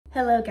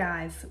Hello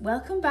guys,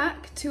 welcome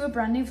back to a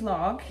brand new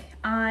vlog.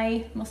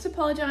 I must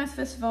apologise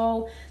first of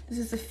all, this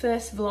is the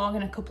first vlog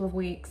in a couple of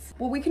weeks.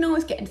 Well, we can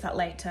always get into that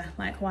later,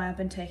 like why I've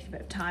been taking a bit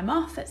of time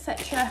off,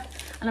 etc.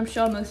 And I'm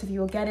sure most of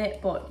you will get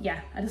it, but yeah,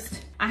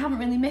 I haven't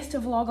really missed a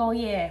vlog all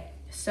year.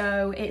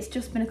 So it's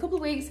just been a couple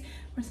of weeks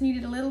where I just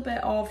needed a little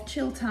bit of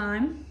chill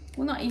time.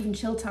 Well, not even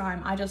chill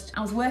time, I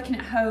was working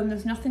at home,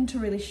 there's nothing to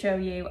really show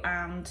you,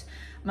 and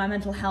my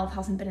mental health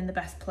hasn't been in the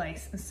best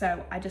place, and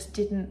so I just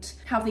didn't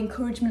have the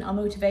encouragement or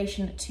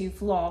motivation to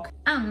vlog,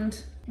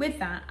 and with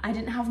that I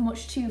didn't have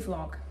much to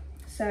vlog,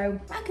 so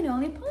I can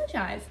only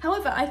apologise.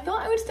 However, I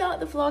thought I would start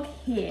the vlog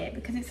here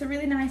because it's a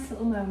really nice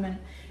little moment.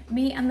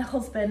 Me and the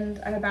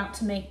husband are about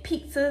to make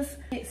pizzas.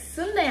 It's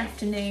Sunday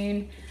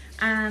afternoon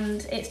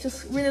and it's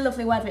just really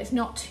lovely weather. It's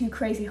not too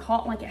crazy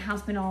hot like it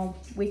has been all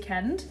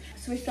weekend,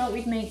 so we thought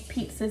we'd make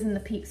pizzas in the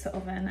pizza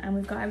oven, and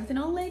we've got everything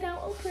all laid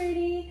out all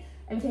pretty.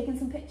 Are you taking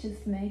some pictures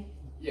for me?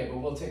 Yeah, but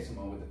we'll take some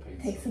more with the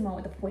pizzas. Take some more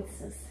with the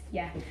pizzas,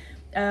 yeah.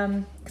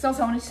 Because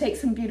also I wanted to take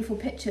some beautiful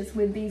pictures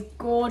with these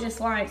gorgeous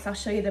lights. I'll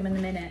show you them in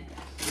a minute.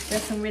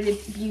 There's some really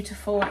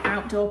beautiful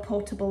outdoor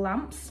portable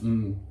lamps.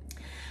 And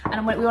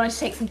we wanted to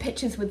take some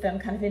pictures with them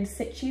kind of in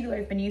situ, the way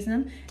we've been using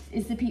them.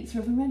 Is the pizza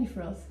oven ready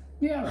for us?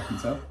 Yeah, I reckon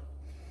so.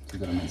 We've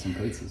got to make some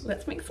pizzas.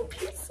 Let's make some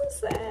pizzas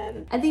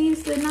then. Are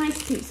these the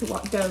nice pizza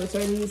doughs,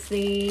 or are these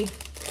the...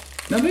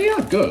 No, they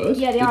are good.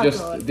 Yeah, they are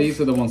good. These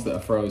are the ones that are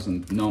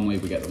frozen. Normally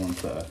we get the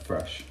ones that are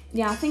fresh.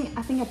 Yeah, I think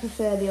I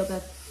prefer the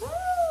other.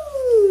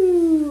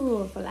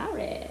 Ooh, for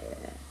Larry.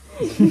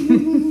 I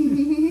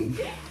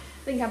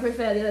think I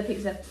prefer the other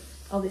pizza.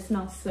 Oh, this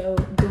smells so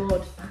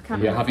good.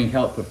 You're having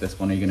help with this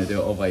one, or are you going to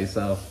do it all by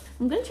yourself?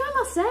 I'm going to try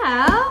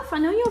myself. I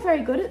know you're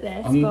very good at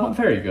this. I'm not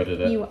very good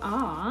at it. You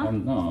are.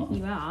 I'm not.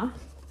 You are.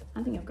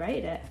 I think I'm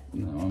great at it.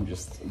 No, I'm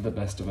just the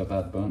best of a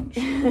bad bunch.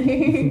 I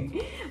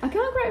can't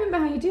quite remember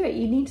how you do it.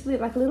 You need to leave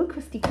like a little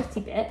crusty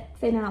bit,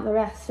 thin out the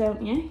rest,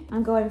 don't you?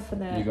 I'm going for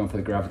the... You're going for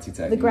the gravity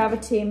technique. The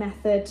gravity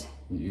method.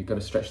 You've got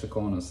to stretch the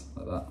corners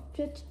like that.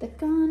 Stretch the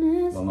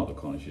corners. Well, not the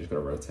corners, you just got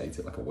to rotate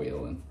it like a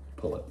wheel and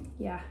pull it.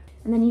 Yeah,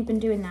 and then you've been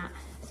doing that.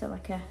 So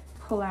like a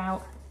pull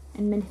out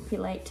and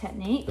manipulate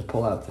technique. The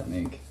pull out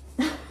technique.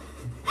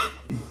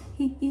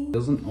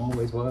 Doesn't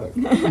always work.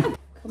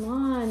 Come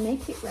on,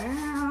 make it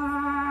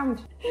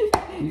round.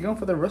 You're going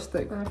for the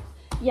rustic.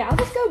 Yeah, I'll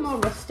just go more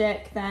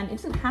rustic then. It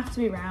doesn't have to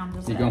be round,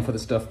 does it? You're going for the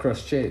stuffed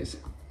crust cheese?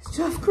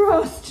 Stuffed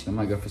crust? I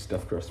might go for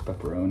stuffed crust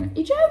pepperoni.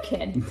 You're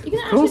joking?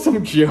 You're gonna Of course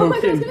I'm joking. Oh my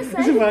God, I was going to say.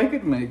 As if I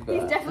could make that.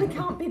 These definitely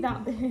can't be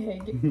that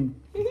big.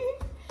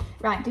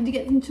 Right, did you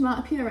get some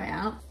tomato puree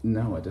out?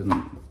 No, I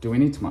didn't. Do we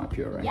need tomato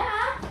puree?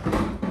 Yeah.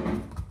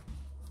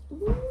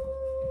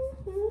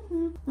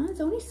 Well,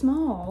 it's only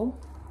small.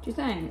 Do you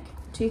think?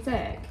 Too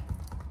thick?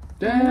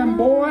 Damn,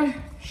 boy.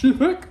 She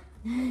thick.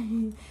 Do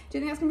you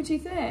think that's going to be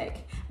too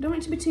thick? I don't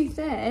want it to be too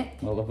thick.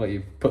 I love how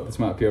you put the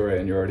tomato puree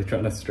and you're already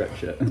trying to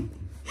stretch it.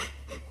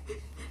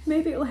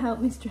 Maybe it'll help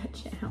me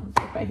stretch it out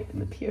if I get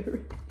the puree.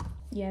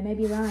 Yeah,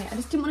 maybe you're right. I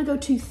just didn't want to go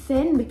too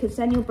thin because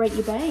then you'll break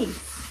your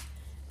base.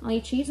 All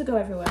your cheese will go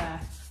everywhere.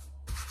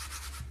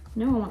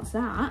 No one wants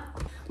that.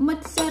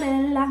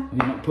 Mozzarella.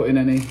 You're not putting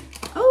any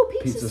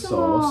pizza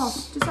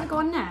sauce. Does that go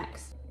on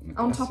next?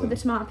 On top of the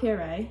tomato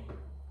puree?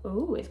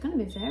 Oh, it's going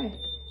to be very...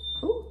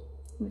 Oh,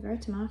 very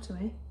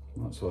tomatoey.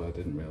 That's why I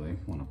didn't really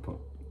want to put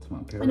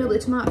tomato puree. I know, but the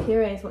tomato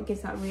puree is what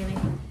gives that really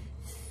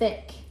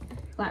thick,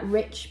 like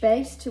rich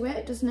base to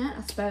it, doesn't it?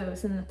 I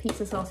suppose. And the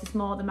pizza sauce is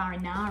more the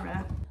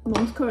marinara.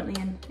 Mum's currently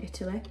in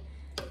Italy,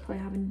 probably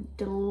having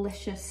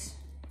delicious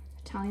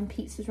Italian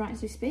pizzas right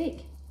as we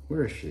speak.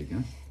 Where is she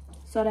again?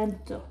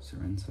 Sorrento.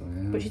 Sorrento,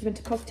 yeah. But she's been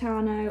to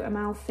Positano,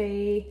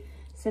 Amalfi,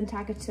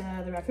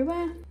 Sant'Agata, they're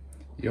everywhere.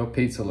 Your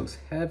pizza looks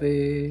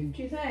heavy.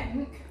 Do you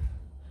think?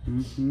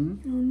 Mm-hmm.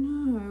 Oh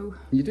no.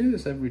 You do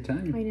this every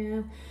time. I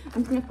know.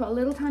 I'm going to put a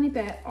little tiny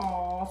bit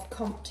of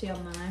Comté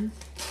on mine.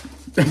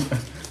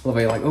 Love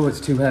it, you're like, oh,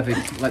 it's too heavy.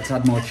 Let's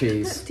add more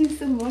cheese. Let's do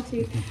some more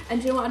cheese.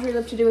 And do you know what I'd really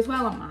love to do as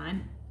well on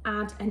mine?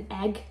 Add an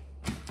egg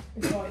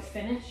before it's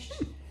finished.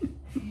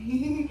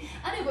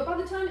 I know, but by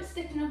the time it's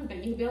sticking up a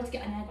bit, you'll be able to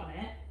get an egg on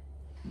it.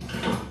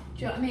 Do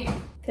you know what I mean?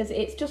 Because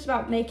it's just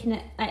about making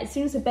it, as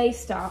soon as the base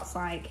starts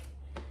like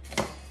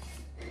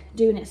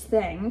doing its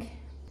thing,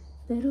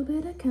 little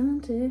bit of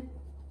Comté,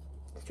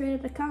 straight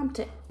out of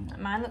Comté.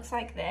 Mine looks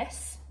like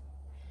this.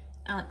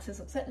 Alex's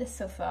looks like this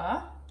so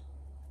far.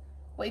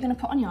 What are you going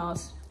to put on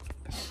yours?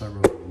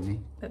 Pepperoni.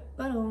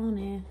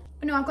 Pepperoni.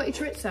 Oh no, I've got your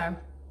chorizo.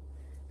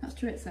 That's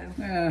chorizo.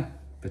 Yeah,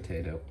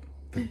 potato.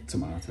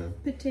 Tomato.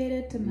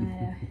 Potato,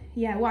 tomato.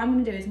 Yeah, what I'm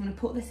going to do is I'm going to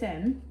put this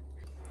in,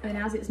 and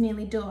as it's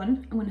nearly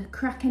done, I'm going to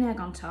crack an egg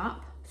on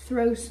top,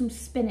 throw some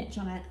spinach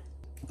on it,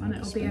 and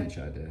it'll be a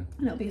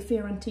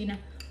Fiorentina.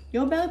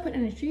 You're barely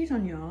putting any cheese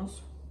on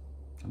yours.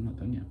 I'm not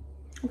done yet.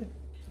 Okay.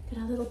 Get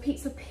our little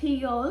pizza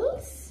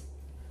peels.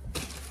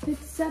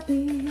 Pizza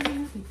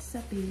peel,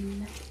 pizza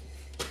peel.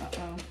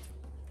 Uh-oh.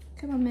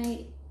 Come on,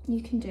 mate.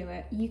 You can do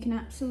it. You can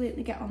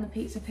absolutely get on the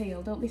pizza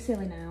peel. Don't be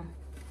silly now.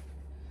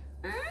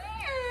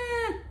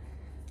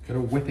 Gotta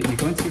whip it. You're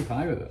going too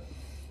high with it.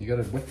 You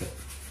gotta whip it.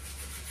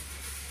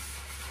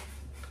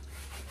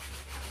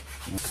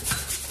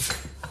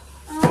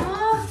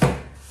 Oh.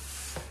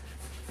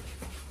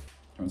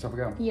 Let's have a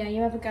go. Yeah,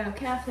 you have a go.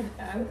 Careful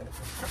though.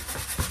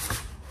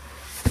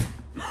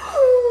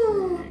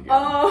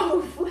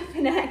 Oh,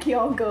 flipping heck,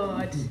 you're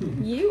good.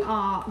 You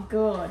are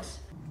good.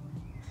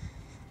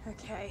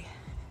 Okay,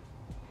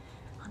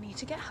 I need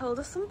to get hold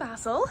of some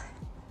basil.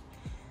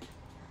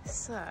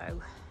 So,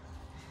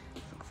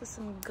 look for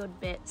some good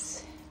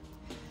bits.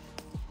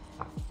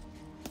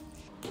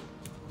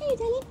 Hey,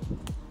 darling.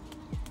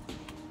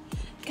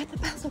 Get the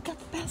basil, get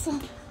the basil.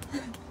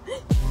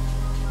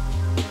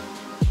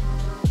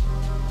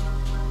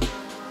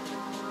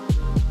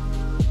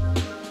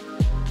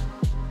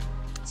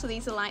 So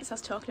these are lights I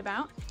was talking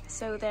about.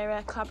 So they're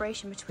a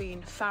collaboration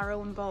between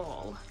Farrow and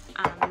Ball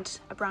and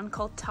a brand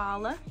called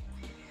Tala.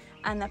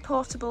 And they're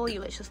portable, you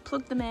literally just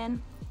plug them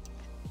in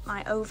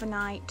like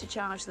overnight to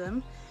charge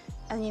them.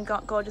 And you've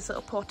got gorgeous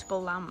little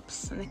portable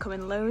lamps and they come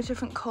in loads of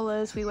different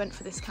colours. We went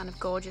for this kind of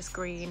gorgeous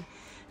green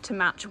to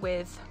match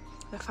with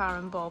the Farrow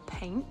and Ball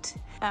paint.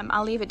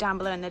 I'll leave it down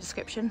below in the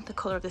description, the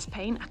colour of this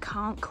paint. I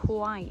can't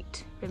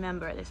quite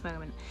remember at this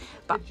moment.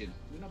 But Pigeon.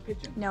 Is it not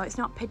pigeon? no, it's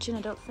not pigeon,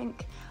 I don't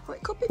think. Or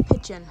it could be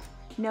pigeon.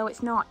 No,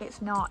 it's not.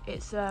 It's not.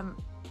 It's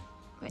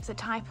a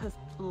type of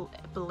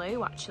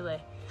blue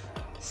actually.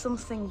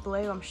 Something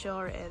blue, I'm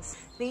sure it is.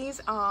 These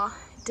are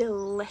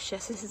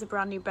delicious. This is a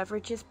brand new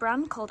beverages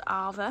brand called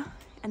Ava,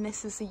 and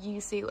this is the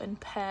yuzu and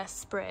pear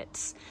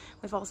spritz.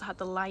 We've also had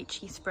the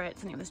lychee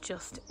spritz, and it was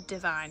just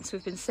divine. So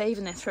we've been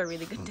saving this for a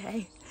really good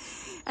day.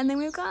 And then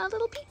we've got our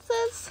little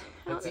pizzas.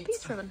 I want the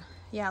pizza oven.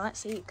 Yeah,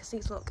 let's eat because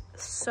these look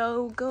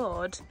so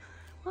good.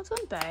 Well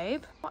done,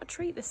 babe. What a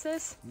treat this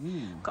is.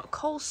 Got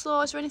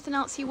coleslaw. Is there anything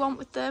else you want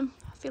with them?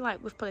 I feel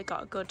like we've probably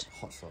got a good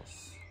Hot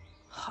sauce.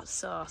 hot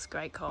sauce.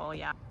 Great call,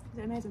 yeah. Is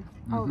it amazing?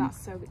 Oh, that's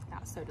so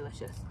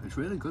delicious. It's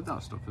really good,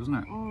 that stuff, isn't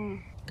it?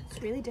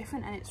 It's really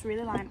different, and it's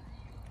really like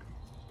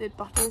the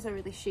bottles are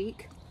really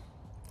chic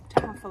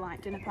to have for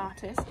like dinner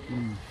parties.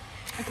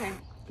 Okay,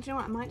 do you know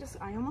what?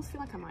 I almost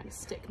feel like I might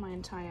just stick my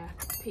entire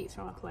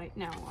pizza on a plate.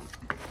 No, I won't.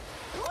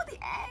 Oh, the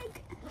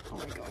egg! Oh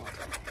my god.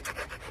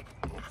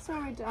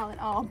 Sorry, darling.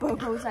 Oh,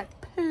 Bobo's like,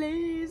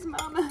 please,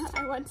 Mama,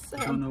 I want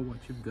some. I don't know what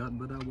you've got,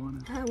 but I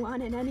want it. I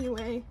want it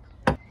anyway.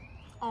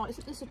 Oh,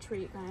 isn't this a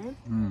treat though?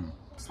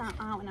 Sat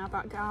out in our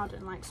back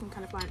garden, like some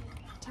kind of like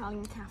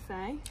Italian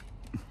cafe.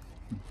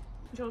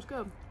 Yours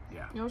good?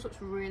 Yeah. Yours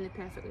looks really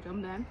perfectly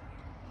done, babe.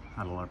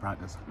 Had a lot of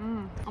practice.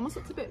 Almost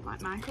looks a bit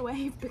like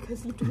microwave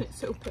because you've done it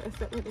so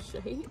perfectly, the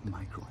shape.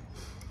 Microwave.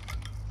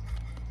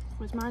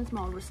 Whereas mine's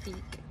more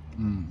rustique.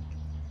 I'm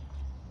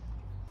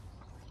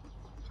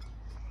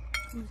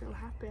so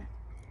happy.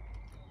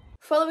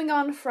 Following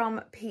on from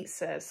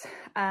pizzas,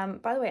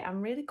 by the way,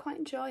 I'm really quite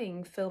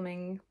enjoying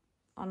filming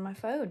on my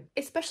phone,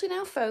 especially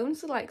now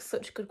phones are like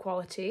such good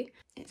quality.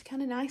 It's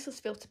kind of nice just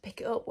to be able to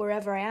pick it up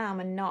wherever I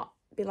am and not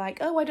be like,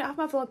 oh, I don't have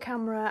my vlog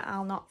camera,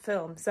 I'll not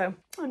film. So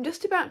I'm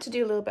just about to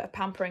do a little bit of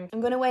pampering. I'm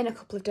going away in a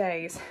couple of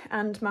days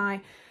and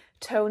my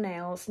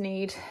toenails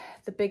need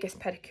the biggest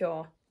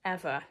pedicure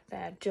ever.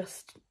 They're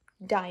just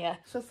dire.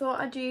 So I thought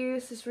I'd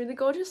use this really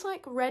gorgeous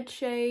like red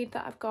shade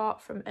that I've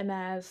got from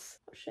Hermes.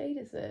 What shade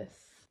is this?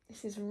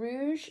 This is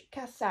Rouge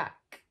Cassac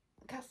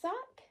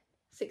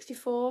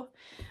 64,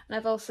 and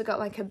I've also got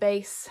like a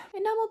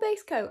enamel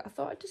base coat. I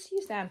thought I'd just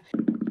use them.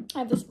 I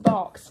have this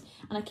box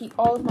and I keep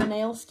all of my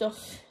nail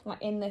stuff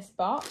like in this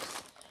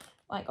box,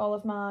 like all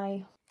of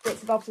my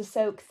bits and bobs to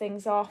soak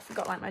things off. I've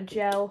got like my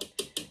gel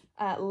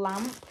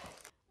lamp.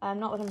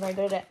 Not that I'm very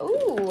good at it.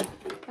 Ooh,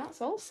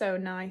 that's also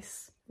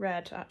nice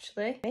red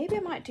actually. Maybe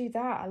I might do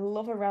that. I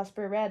love a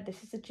raspberry red.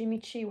 This is a Jimmy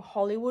Choo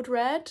Hollywood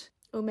red.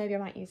 Oh, maybe I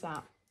might use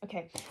that.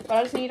 Okay, but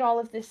I just need all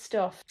of this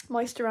stuff.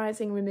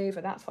 Moisturising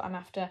remover, that's what I'm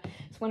after. So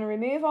I'm going to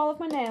remove all of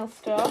my nail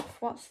stuff.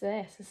 What's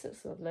this? This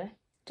looks lovely.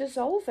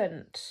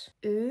 Dissolvent.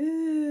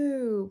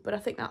 Ooh, but I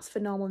think that's for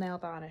normal nail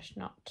varnish,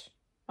 not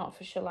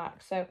for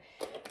shellac. So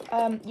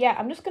yeah,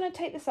 I'm just going to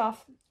take this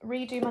off,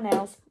 redo my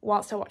nails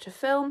whilst I watch a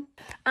film.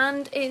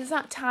 And it's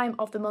that time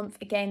of the month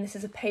again. This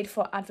is a paid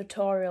for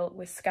advertorial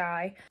with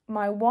Sky.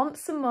 My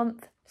once a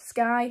month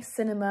Sky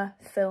Cinema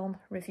film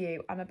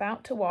review. I'm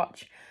about to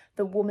watch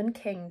The Woman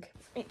King.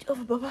 Reach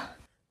over, Bubba.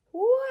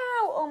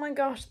 Wow, oh my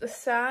gosh, the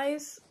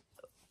size.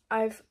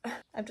 I've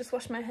just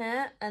washed my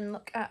hair and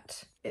look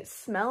at, it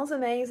smells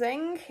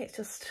amazing. It's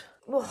just,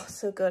 oh,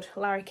 so good.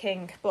 Larry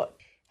King. But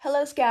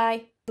hello,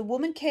 Sky. The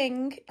Woman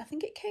King, I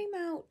think it came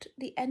out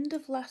the end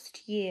of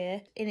last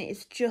year and it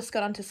has just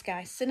got onto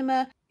Sky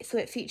Cinema. So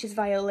it features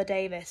Viola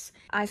Davis.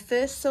 I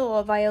first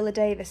saw Viola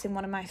Davis in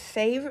one of my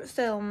favourite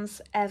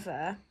films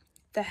ever,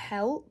 The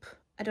Help.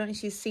 I don't know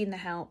if you've seen The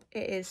Help.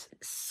 It is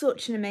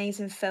such an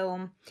amazing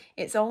film.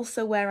 It's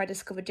also where I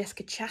discovered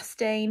Jessica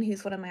Chastain,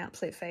 who's one of my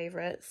absolute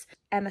favourites.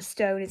 Emma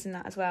Stone is in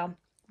that as well,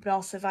 but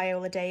also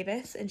Viola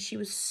Davis, and she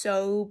was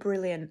so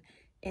brilliant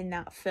in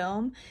that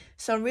film.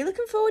 So I'm really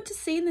looking forward to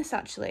seeing this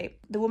actually.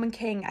 The Woman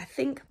King, I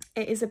think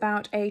it is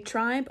about a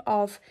tribe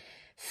of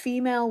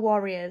female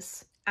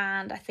warriors,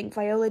 and I think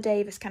Viola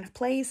Davis kind of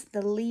plays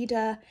the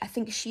leader. I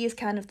think she is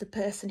kind of the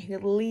person who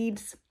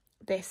leads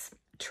this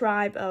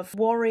tribe of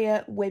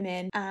warrior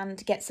women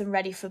and gets them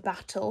ready for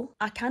battle.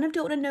 I kind of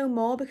don't want to know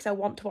more because I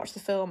want to watch the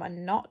film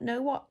and not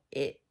know what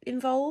it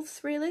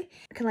involves, really.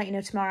 I can let you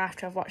know tomorrow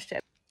after I've watched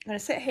it. I'm going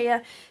to sit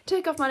here,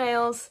 take off my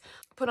nails,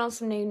 put on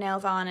some new nail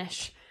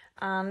varnish,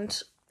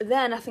 and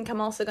then I think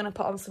I'm also going to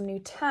put on some new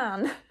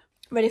tan,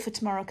 ready for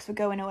tomorrow because we're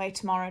going away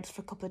tomorrow just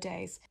for a couple of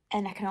days.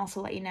 And I can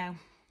also let you know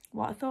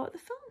what I thought of the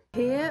film.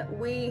 Here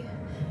we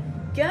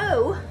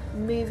go,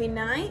 movie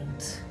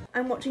night.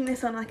 I'm watching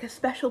this on like a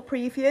special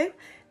preview.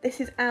 This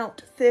is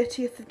out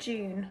 30th of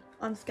June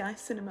on Sky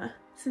Cinema.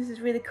 So this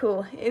is really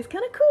cool. It's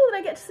kind of cool that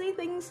I get to see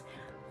things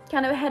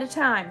kind of ahead of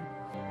time.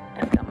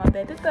 I've got my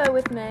baby beau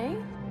with me.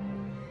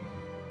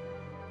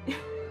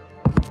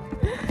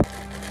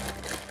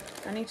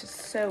 I need to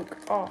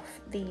soak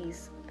off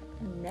these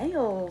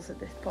nails at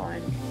this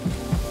point.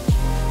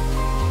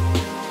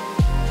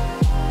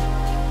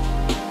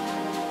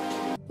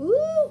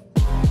 Ooh!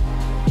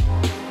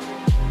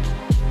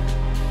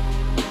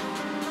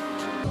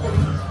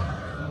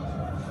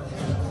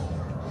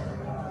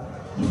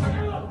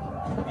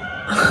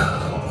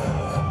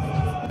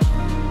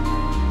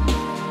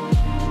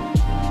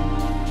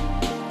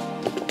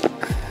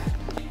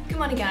 Good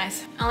morning,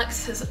 guys.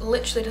 Alex has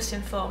literally just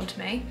informed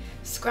me,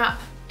 scrap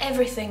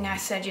everything I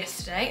said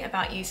yesterday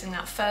about using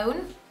that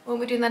phone.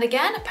 Won't be doing that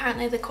again.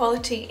 Apparently the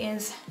quality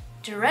is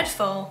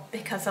dreadful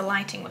because the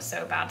lighting was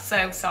so bad.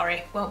 So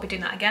sorry, won't be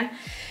doing that again.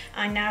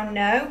 I now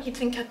know, you'd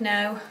think I'd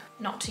know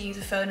not to use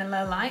a phone in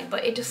low light,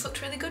 but it just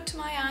looked really good to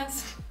my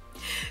eyes.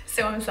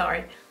 So I'm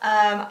sorry.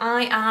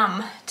 I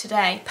am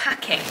today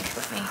packing.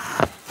 Let me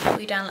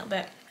pull you down a little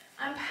bit.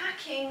 I'm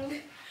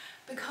packing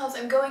because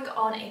I'm going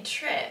on a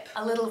trip,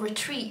 a little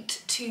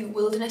retreat to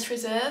Wilderness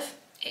Reserve.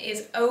 It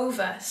is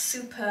over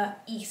super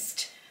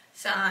east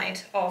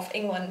side of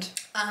England,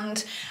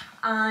 and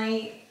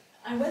I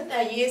went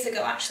there years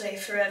ago actually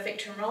for a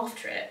Victor and Rolf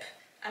trip,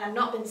 and I've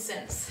not been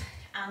since.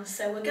 And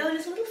so we're going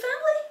as a little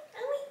family,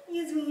 aren't we?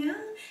 Yes we are.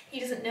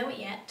 He doesn't know it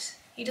yet.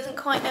 He doesn't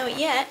quite know it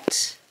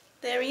yet.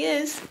 There he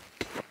is.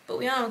 But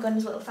we're going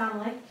as a little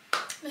family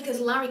because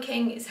Larry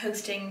King is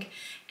hosting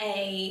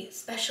a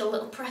special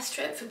little press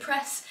trip for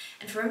press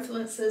and for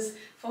influencers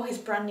for his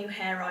brand new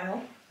hair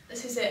oil.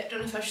 This is it, I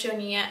don't know if I've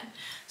shown you yet.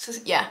 So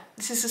yeah,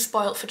 this is the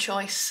Spoilt for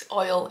Choice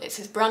oil. It's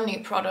his brand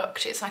new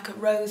product. It's like a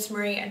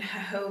rosemary and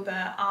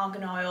jojoba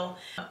argan oil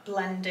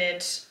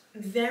blended,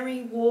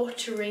 very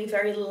watery,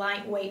 very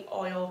lightweight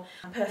oil.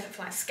 Perfect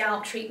for like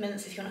scalp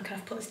treatments. If you want to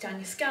kind of put this down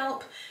your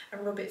scalp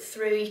and rub it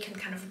through, you can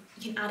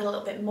add a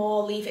little bit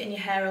more, leave it in your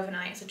hair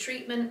overnight as a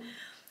treatment.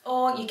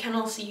 Or you can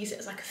also use it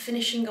as like a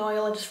finishing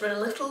oil and just run a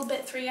little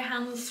bit through your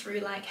hands, through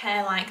like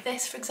hair like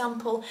this, for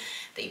example,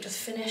 that you've just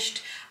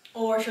finished.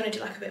 Or if you want to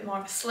do like a bit more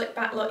of a slick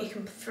back look, you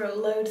can throw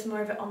loads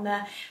more of it on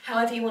there.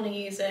 However you want to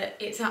use it,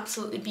 it's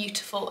absolutely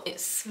beautiful. It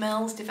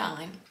smells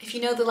divine. If you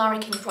know the Larry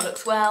King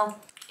products well,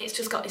 it's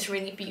just got this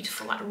really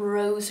beautiful like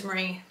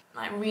rosemary,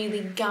 like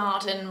really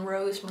garden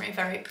rosemary,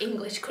 very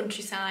English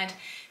countryside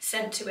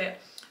scent to it.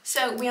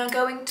 So we are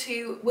going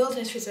to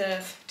Wilderness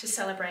Reserve to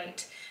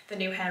celebrate the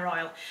new hair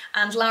oil,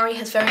 and Larry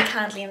has very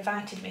kindly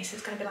invited me, so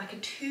it's going to be like a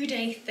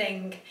 2-day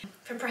thing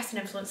for press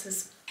and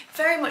influencers.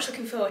 Very much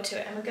looking forward to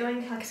it, and we're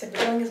going, like I said,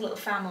 we're going as a little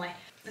family.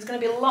 There's going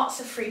to be lots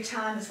of free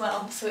time as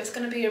well, so it's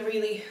going to be a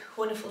really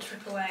wonderful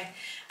trip away.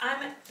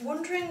 I'm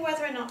wondering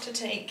whether or not to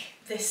take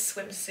this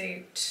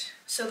swimsuit.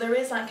 So there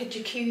is like a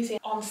jacuzzi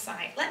on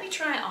site. Let me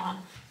try it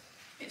on.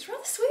 It's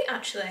rather sweet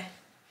actually.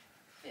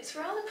 It's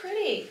rather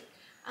pretty.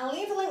 I'll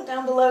leave a link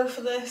down below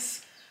for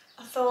this.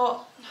 I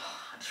thought, oh,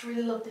 I just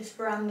really love this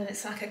brand and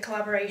it's like a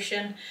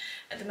collaboration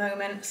at the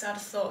moment, so I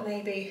just thought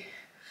maybe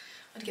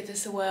I'd give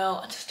this a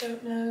whirl. I just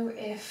don't know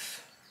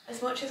if,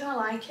 as much as I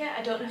like it,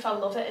 I don't know if I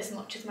love it as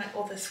much as my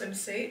other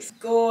swimsuits.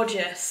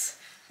 Gorgeous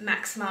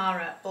Max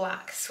Mara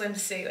black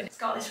swimsuit, and it's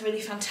got this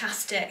really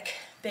fantastic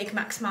big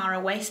Max Mara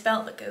waist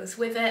belt that goes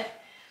with it.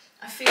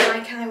 I feel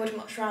like I would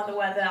much rather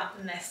wear that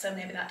than this, so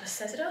maybe that just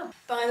says it all.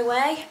 By the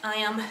way, I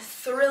am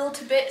thrilled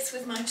to bits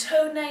with my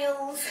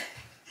toenails.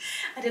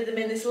 I did them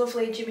in this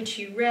lovely Jimmy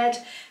Choo red,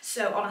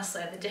 so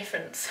honestly the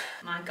difference,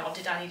 my god,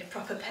 did I need a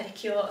proper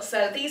pedicure.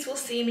 So these will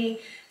see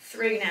me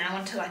through now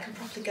until I can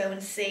properly go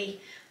and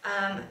see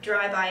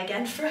Dry By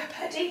again for a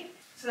pedi.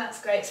 So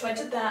that's great. So I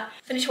did that.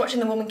 Finished watching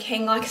The Woman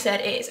King. Like I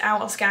said, it is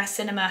out on Sky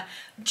Cinema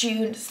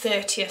June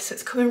 30th, so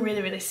it's coming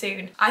really, really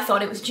soon. I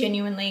thought it was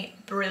genuinely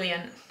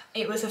brilliant.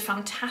 It was a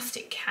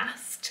fantastic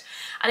cast.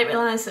 I didn't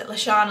realise that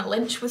Lashana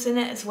Lynch was in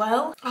it as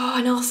well. Oh,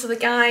 and also the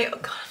guy, oh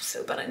god, I'm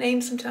so bad at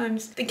names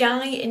sometimes. The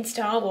guy in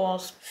Star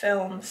Wars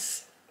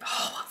films,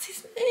 oh, what's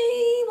his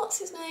name? What's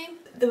his name?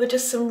 There were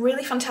just some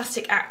really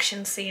fantastic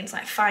action scenes,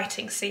 like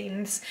fighting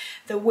scenes.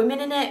 The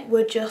women in it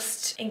were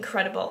just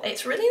incredible.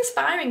 It's really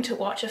inspiring to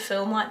watch a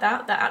film like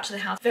that actually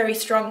has very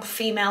strong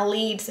female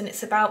leads and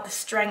it's about the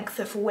strength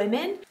of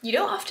women. You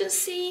don't often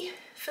see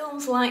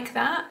films like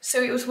that.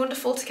 So it was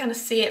wonderful to kind of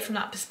see it from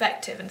that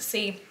perspective and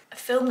see a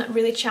film that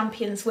really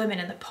champions women,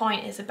 and the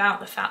point is about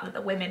the fact that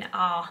the women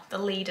are the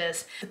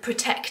leaders, the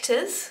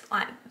protectors.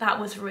 Like, that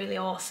was really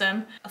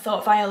awesome. I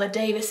thought Viola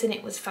Davis in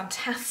it was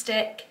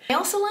fantastic. I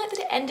also liked that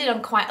it ended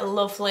on quite a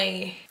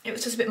lovely, it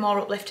was just a bit more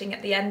uplifting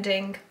at the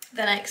ending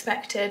than I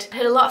expected. I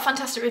heard a lot of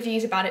fantastic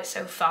reviews about it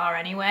so far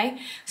anyway,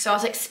 so I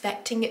was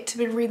expecting it to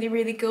be really,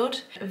 really good.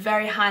 I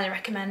very highly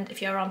recommend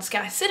if you're on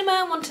Sky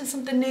Cinema wanting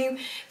something new.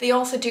 They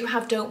also do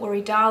have Don't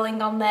Worry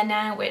Darling on there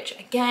now, which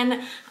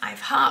again,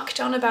 I've harked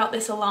on about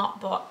this a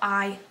lot, but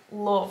I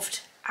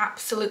loved,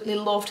 absolutely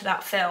loved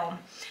that film.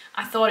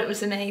 I thought it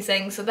was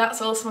amazing, so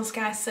that's also on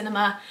Sky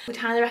Cinema. Would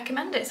highly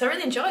recommend it. So I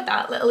really enjoyed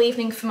that little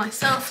evening for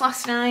myself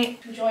last night.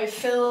 Enjoy a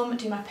film,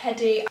 do my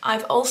pedi.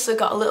 I've also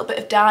got a little bit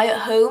of dye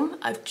at home.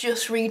 I've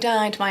just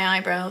re-dyed my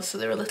eyebrows so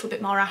they're a little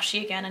bit more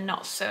ashy again and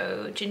not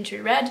so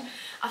gingery red.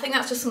 I think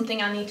that's just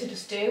something I need to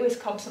just do, is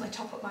constantly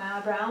top up my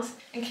eyebrows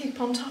and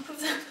keep on top of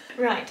them.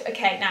 Right,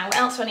 okay, now what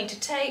else do I need to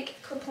take?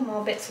 A couple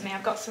more bits for me.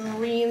 I've got some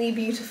really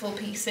beautiful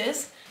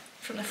pieces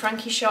from the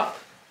Frankie shop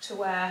to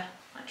wear.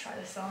 I might try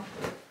this on.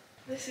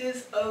 This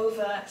is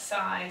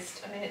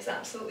oversized. I mean, it's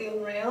absolutely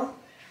unreal.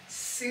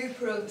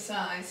 Super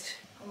oversized.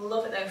 I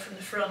love it though from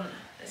the front.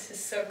 This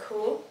is so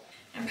cool.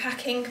 I'm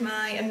packing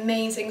my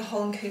amazing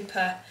Holland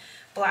Cooper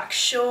black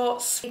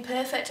shorts.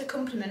 Perfect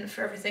accompaniment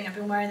for everything. I've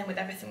been wearing them with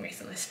everything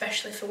recently,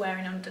 especially for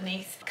wearing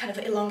underneath kind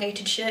of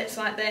elongated shirts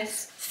like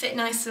this. Fit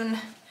nice and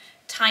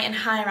tight and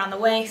high around the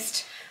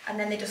waist, and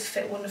then they just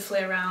fit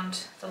wonderfully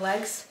around the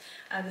legs.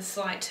 The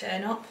slight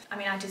turn up. I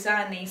mean, I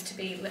designed these to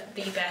be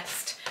the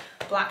best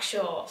black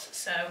shorts,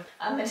 so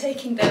I'm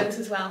taking those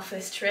as well for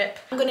this trip.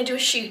 I'm going to do a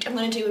shoot. I'm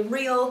going to do a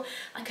reel,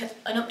 like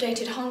an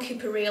updated Holland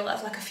Cooper reel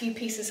of like a few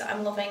pieces that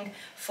I'm loving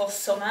for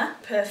summer.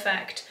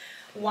 Perfect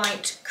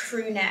white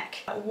crew neck,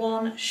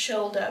 one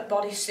shoulder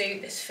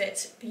bodysuit. This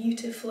fits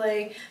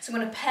beautifully. So I'm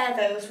going to pair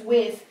those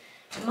with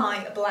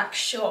my black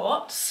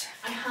shorts.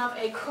 I have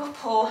a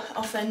couple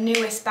of the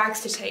newest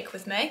bags to take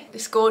with me.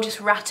 This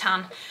gorgeous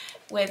rattan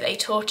with a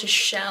tortoise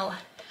shell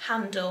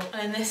handle,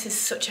 and this is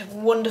such a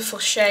wonderful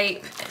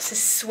shape. It's a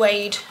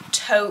suede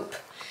taupe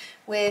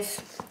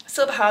with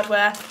silver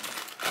hardware,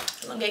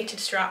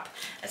 elongated strap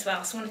as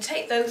well. So I'm going to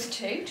take those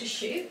two to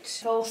shoot.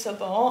 I've also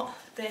bought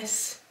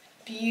this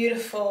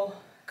beautiful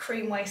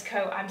cream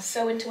waistcoat. I'm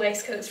so into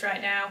waistcoats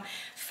right now.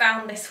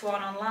 Found this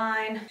one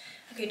online.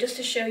 Okay, just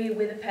to show you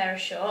with a pair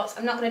of shorts.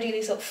 I'm not going to do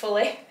these up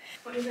fully.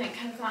 What do you think?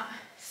 Kind of that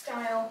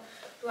style,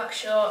 black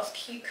shorts,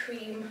 cute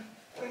cream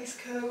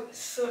waistcoat.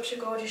 Such a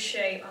gorgeous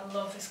shape. I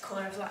love this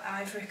colour of like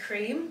ivory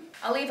cream.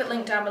 I'll leave it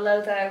linked down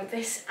below though.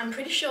 This, I'm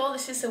pretty sure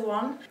this is the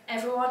one.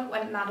 Everyone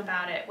went mad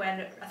about it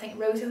when I think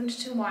Rosie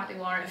Huntington Whiteley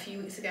wore it a few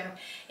weeks ago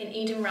in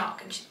Eden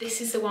Rock, and this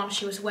is the one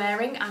she was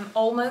wearing. I'm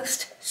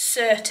almost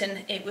certain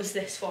it was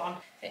this one.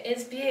 It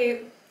is beaut.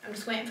 I'm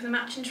just waiting for the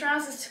matching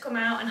trousers to come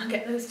out and I'll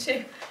get those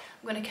too.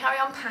 I'm going to carry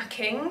on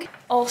packing.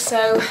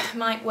 Also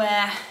might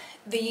wear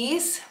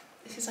these.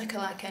 This is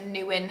like a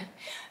new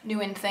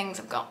in things.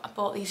 I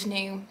bought these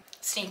new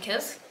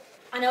sneakers.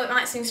 I know it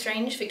might seem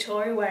strange,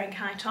 Victoria wearing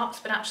high tops,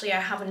 but actually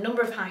I have a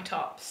number of high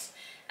tops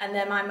and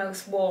they're my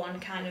most worn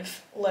kind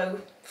of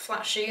low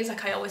flat shoes.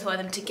 Like, I always wear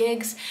them to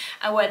gigs.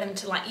 I wear them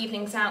to like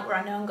evenings out where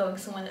I know I'm going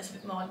somewhere that's a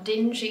bit more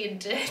dingy and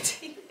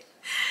dirty.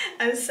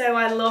 And so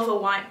I love a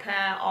white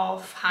pair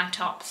of high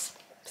tops.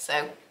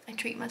 So I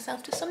treat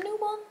myself to some new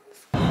ones.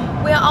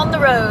 We are on the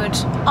road,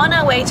 on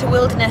our way to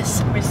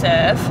Wilderness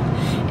Reserve.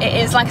 It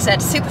is, like I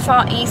said, super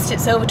far east.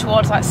 It's over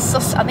towards like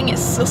I think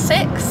it's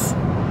Sussex.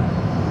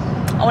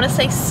 I want to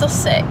say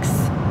Sussex.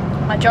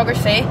 My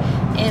geography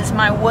is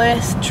my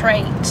worst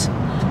trait.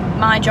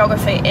 My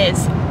geography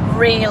is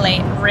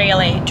really,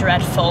 really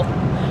dreadful.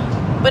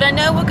 But I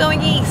know we're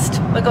going east.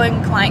 We're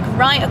going like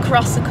right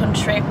across the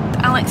country.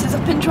 Alex is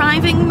up in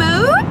driving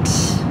mode.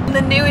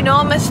 The new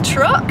enormous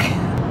truck.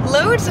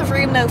 Loads of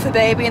room though for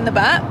baby in the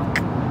back.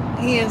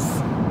 He is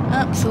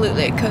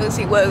absolutely a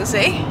cozy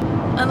wozy.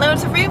 And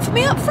loads of room for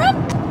me up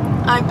front.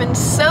 I've been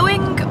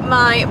sewing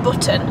my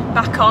button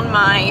back on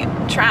my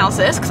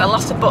trousers because I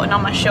lost a button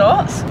on my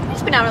shorts. We've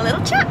just been having a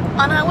little chat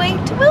on our way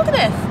to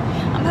Wilderness.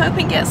 I'm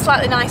hoping it gets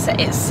slightly nicer.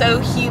 It's so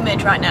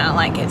humid right now,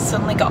 like it's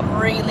suddenly got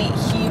really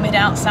humid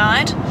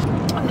outside.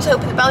 I'm just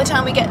hoping that by the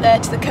time we get there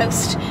to the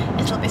coast,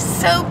 it'll be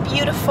so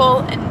beautiful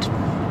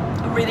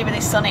and really,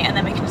 really sunny, and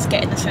then we can just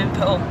get in the swimming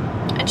pool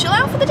and chill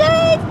out for the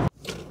day.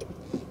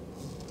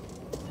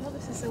 Oh,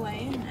 this is the way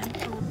in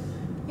now.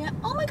 Yeah,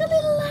 oh my god,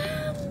 little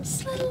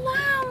lambs, little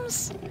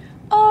lambs.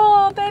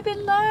 Oh, baby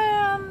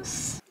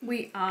lambs.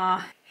 We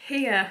are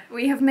here.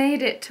 We have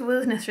made it to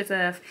Wilderness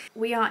Reserve.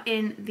 We are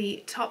in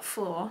the top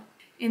floor.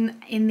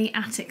 In the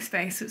attic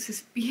space, so it's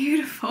this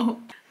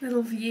beautiful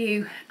little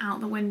view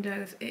out the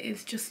windows. It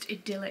is just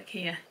idyllic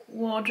here.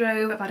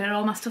 Wardrobe, I've added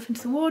all my stuff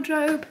into the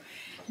wardrobe.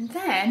 And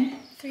then,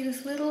 through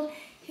this little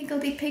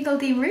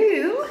higgledy-piggledy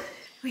room,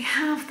 we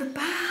have the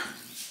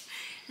bath.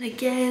 And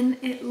again,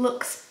 it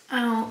looks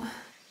out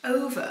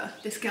over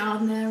this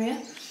garden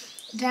area.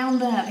 Down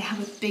there, they have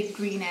a big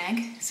green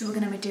egg, so we're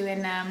gonna be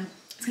doing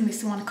It's gonna be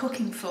someone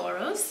cooking for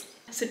us.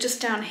 So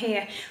just down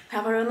here, we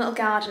have our own little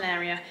garden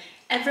area.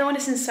 Everyone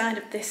is inside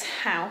of this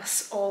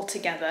house all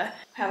together.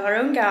 We have our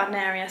own garden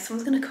area,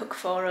 someone's gonna cook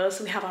for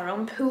us. We have our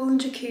own pool and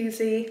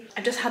jacuzzi.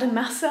 I just had a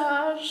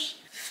massage.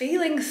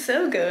 Feeling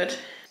so good.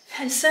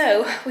 And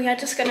so we are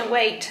just gonna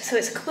wait. So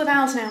it's a couple of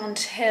hours now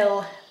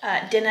until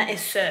dinner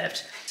is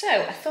served. So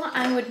I thought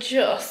I would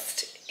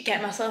just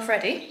get myself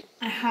ready.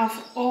 I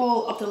have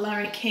all of the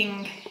Larry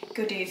King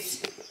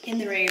goodies in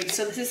the room.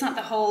 So this is like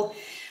the whole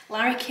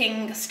Larry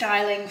King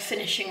styling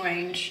finishing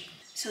range.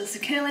 So there's a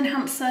curl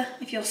enhancer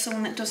if you're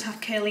someone that does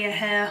have curlier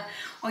hair,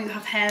 or you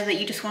have hair that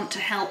you just want to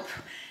help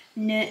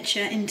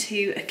nurture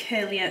into a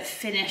curlier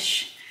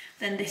finish,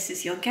 then this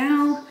is your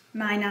gal.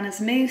 My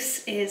Nana's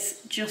mousse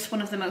is just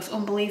one of the most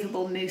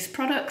unbelievable mousse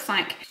products.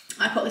 Like,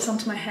 I put this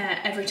onto my hair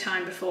every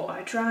time before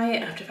I dry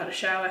it, after I've had a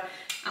shower.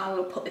 I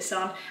will put this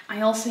on.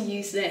 I also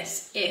use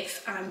this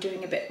if I'm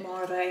doing a bit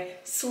more of a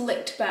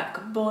slicked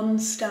back bun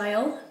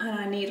style and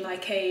I need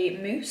like a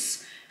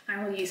mousse.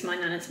 I will use my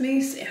Nana's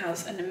mousse. It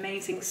has an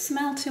amazing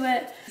smell to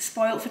it.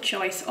 Spoiled for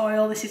Choice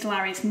oil. This is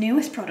Larry's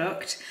newest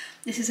product.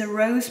 This is a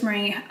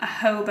rosemary, a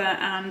jojoba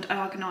and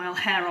argan oil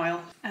hair oil.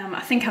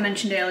 I think I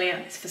mentioned earlier,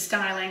 it's for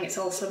styling. It's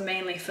also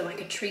mainly for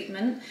like a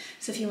treatment.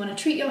 So if you want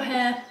to treat your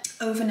hair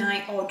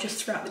overnight or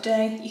just throughout the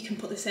day, you can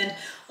put this in,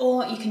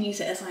 or you can use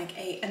it as like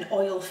an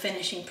oil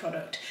finishing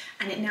product.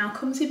 And it now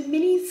comes in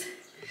minis.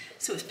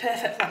 So it's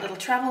perfect for like little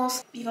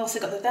travels. You've also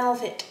got the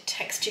velvet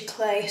texture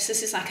clay. So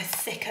this is like a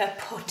thicker,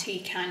 putty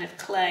kind of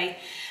clay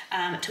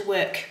to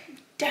work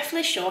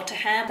definitely shorter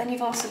hair. Then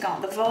you've also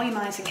got the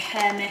volumizing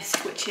hair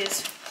mist, which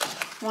is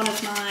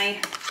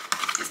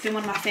it's been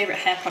one of my favorite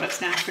hair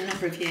products now for a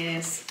number of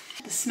years.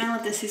 The smell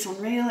of this is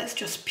unreal. It's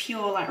just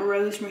pure like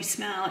rosemary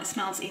smell. It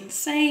smells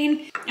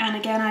insane. And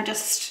again, I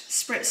just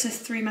spritz this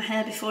through my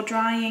hair before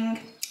drying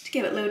to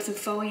give it loads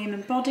of volume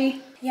and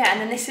body. Yeah,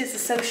 and then this is the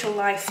Social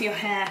Life for Your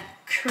Hair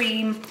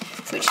cream,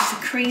 which is a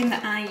cream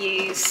that I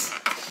use.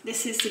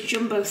 This is the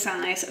jumbo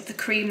size of the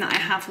cream that I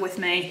have with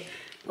me.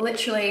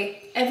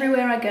 Literally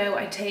everywhere I go,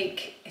 I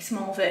take a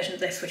small version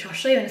of this, which I'll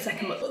show you in a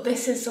second, but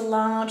this is the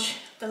large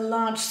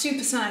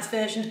super-sized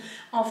version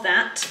of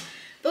that.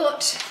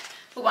 But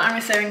what I'm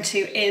referring to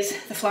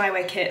is the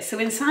flyaway kit. So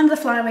inside the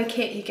flyaway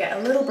kit, you get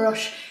a little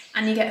brush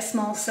and you get a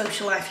small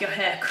Social Life Your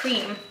Hair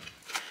cream.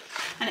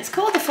 And it's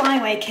called the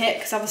flyaway kit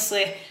because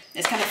obviously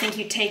it's kind of thing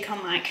you take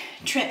on like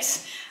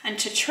trips and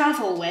to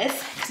travel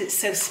with, because it's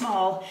so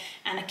small,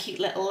 and a cute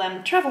little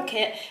travel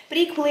kit, but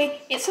equally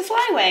it's for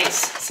flyaways,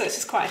 so it's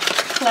just quite a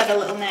clever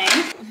little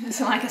name.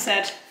 So like I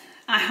said,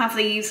 I have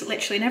these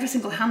literally in every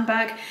single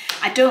handbag.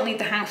 I don't leave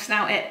the house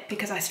without it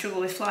because I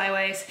struggle with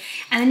flyaways.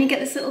 And then you get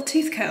this little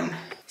tooth comb.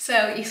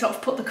 So you sort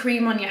of put the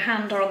cream on your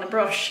hand or on the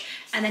brush,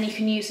 and then you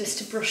can use this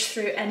to brush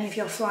through any of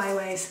your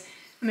flyaways.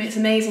 I mean, it's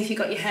amazing if you've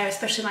got your hair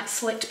especially like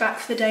slicked back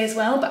for the day as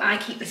well, but I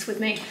keep this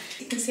with me.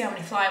 You can see how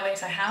many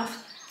flyaways I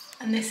have.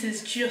 And this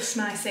is just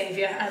my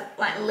saviour.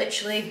 Like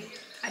literally,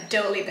 I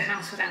don't leave the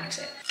house without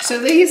it. So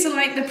these are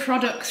like the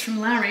products from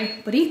Larry,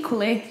 but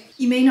equally,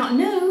 you may not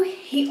know,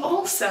 he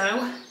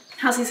also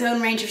has his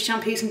own range of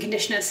shampoos and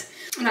conditioners.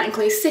 And that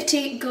includes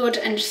City, Good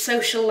and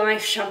Social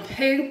Life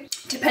shampoo,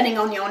 depending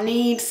on your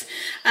needs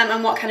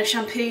and what kind of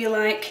shampoo you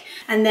like.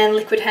 And then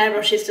Liquid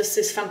Hairbrush is just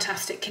this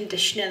fantastic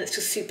conditioner that's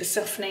just super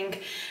softening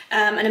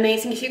and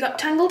amazing if you've got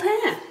tangled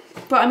hair.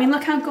 But I mean,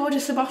 look how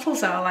gorgeous the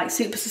bottles are, like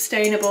super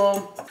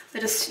sustainable.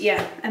 They're just,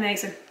 yeah,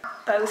 amazing.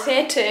 Bo's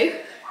here too.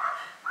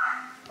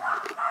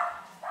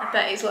 I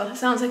bet he's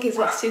lost, sounds like he's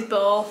lost his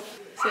ball.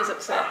 So he's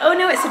upset. Oh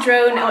no, it's a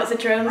drone. Oh, it's a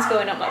drone that's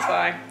going up, that's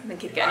why. I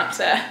think he's getting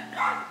upset.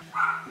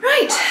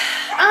 Right,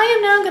 I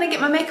am now gonna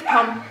get my makeup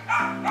on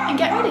and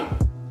get ready.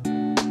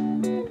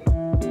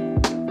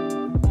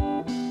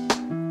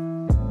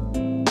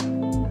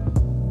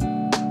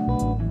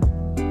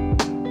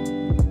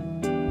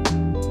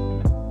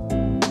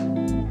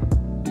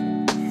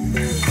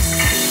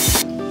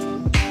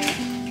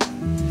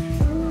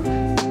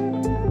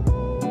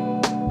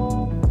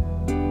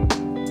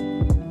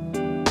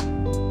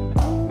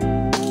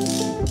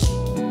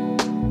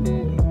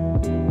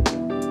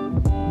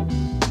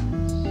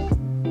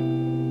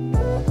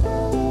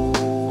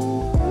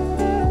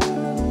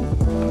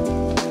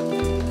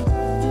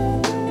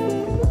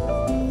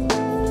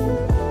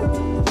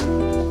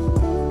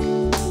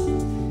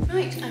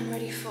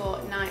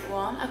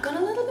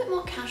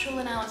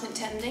 Than I was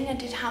intending. I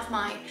did have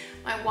my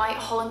white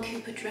Holland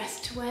Cooper dress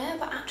to wear,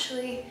 but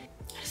actually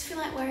I just feel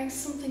like wearing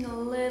something a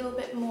little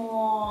bit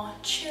more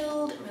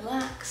chilled and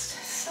relaxed.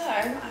 So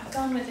I've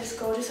gone with this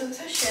gorgeous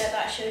oversized shirt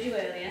that I showed you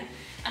earlier,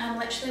 and I'm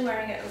literally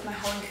wearing it over my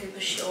Holland Cooper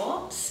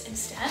shorts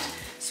instead.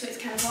 So it's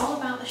kind of all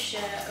about the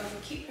shirt over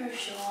a cute pair of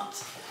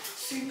shorts,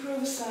 super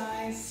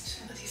oversized,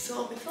 as you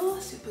saw before,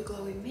 super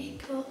glowing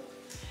makeup,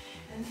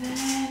 and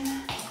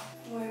then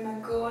wearing my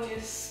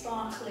gorgeous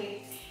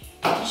sparkly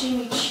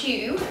Jimmy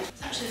Choo.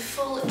 It's actually a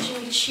full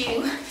Jimmy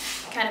Choo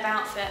kind of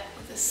outfit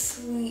with a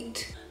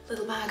sweet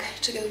little bag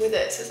to go with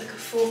it. So it's like a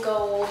full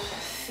gold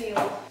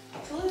feel.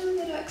 It's a little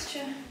bit of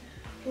extra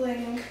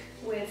bling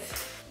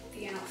with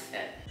the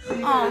outfit.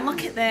 On Oh,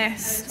 look at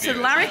this. So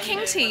the Larry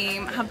King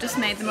team have just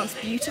made the most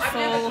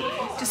beautiful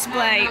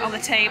display on the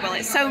table.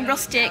 It's so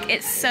rustic,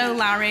 it's so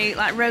Larry,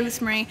 like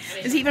rosemary.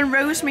 There's even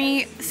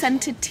rosemary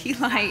scented tea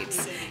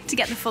lights to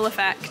get the full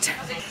effect.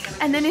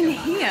 And then in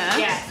here,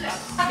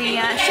 the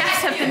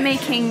chefs have been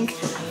making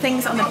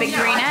things on the big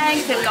green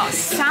egg. They've got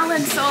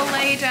salads all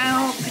laid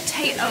out.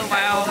 Potato, oh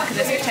wow, look at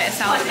this potato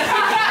salad. The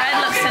bread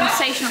looks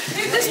sensational.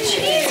 There's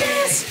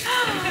cheeses!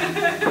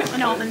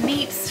 And all the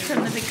meats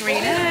from the big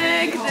green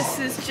egg. This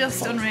is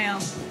just unreal.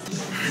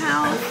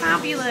 How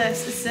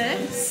fabulous is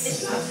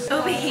this?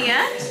 Over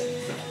here,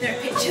 there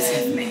are pictures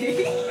of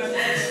me.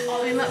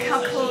 I mean, look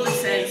how cool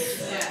this is.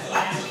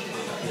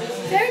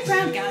 Very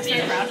proud, guys,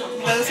 very proud.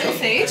 Those little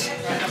food.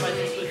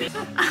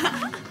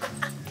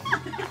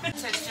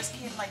 So it's just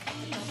kind of like a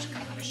Dutch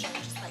kind of show,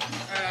 just like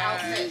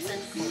outfits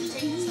and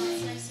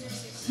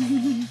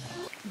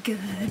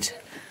Good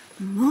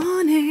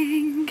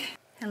morning.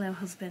 Hello,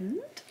 husband.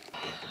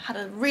 Had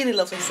a really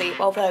lovely sleep,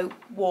 although a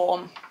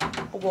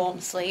warm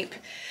sleep,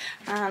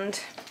 and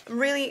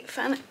really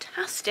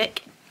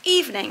fantastic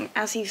evening,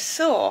 as you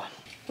saw.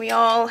 We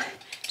all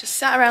just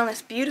sat around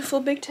this beautiful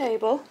big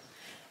table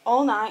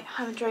all night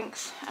having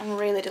drinks and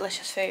really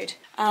delicious food.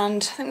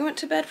 And I think we went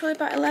to bed probably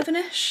about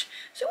 11ish,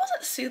 so it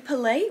wasn't super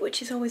late,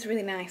 which is always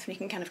really nice when you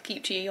can kind of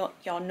keep to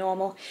your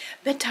normal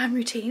bedtime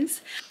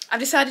routines. I've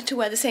decided to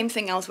wear the same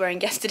thing I was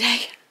wearing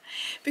yesterday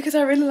because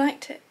I really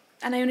liked it.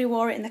 And I only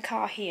wore it in the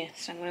car here,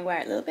 so I'm going to wear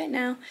it a little bit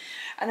now.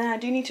 And then I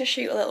do need to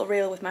shoot a little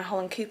reel with my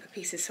Holland Cooper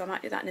pieces, so I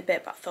might do that in a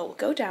bit, but I thought we'll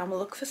go down, we'll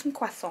look for some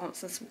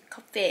croissants and some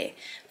coffee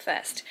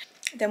first.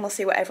 Then we'll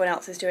see what everyone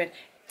else is doing.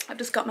 I've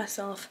just got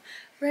myself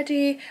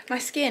ready. My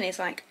skin is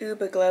like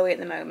uber glowy at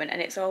the moment,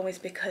 and it's always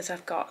because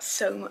I've got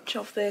so much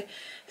of the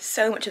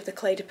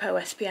Clé de Peau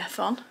SPF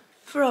on,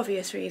 for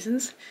obvious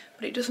reasons,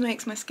 but it just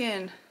makes my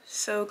skin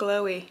so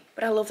glowy.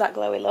 But I love that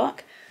glowy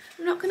look.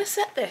 I'm not going to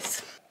set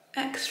this.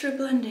 Extra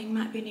blending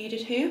might be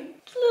needed here.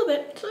 Just a little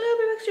bit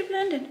of extra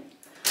blending.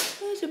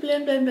 There's a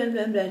blend.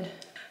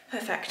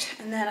 Perfect.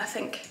 And then I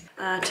think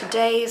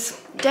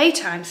today's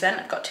daytime scent,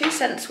 I've got 2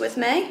 scents with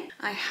me.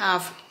 I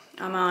have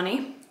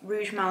Armani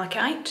Rouge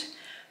Malachite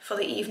for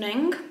the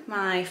evening,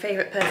 my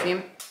favourite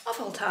perfume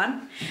of all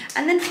time.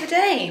 And then for the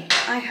day,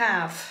 I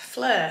have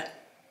Fleur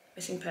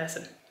Missing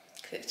Person,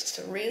 because it's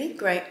just a really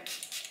great,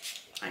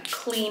 like,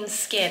 clean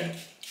skin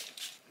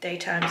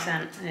daytime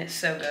scent, and it's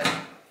so good.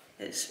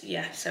 It's,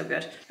 yeah, so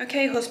good.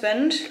 Okay,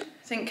 husband,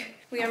 I think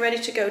we are ready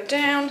to go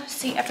down,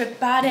 see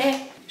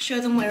everybody, show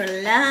them we're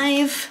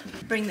alive,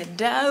 bring the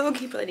dog,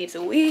 he probably needs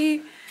a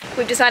wee.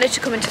 We've decided to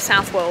come into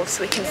Southwold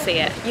so we can see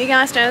it. You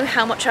guys know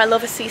how much I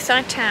love a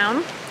seaside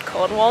town.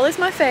 Cornwall is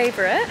my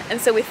favourite, and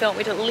so we thought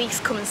we'd at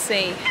least come and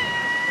see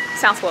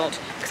Southwold,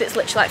 because it's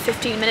literally like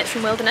 15 minutes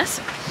from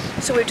Wilderness.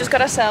 So we've just got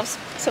ourselves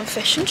some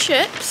fish and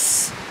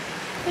chips,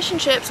 and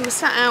we're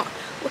sat out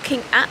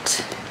looking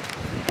at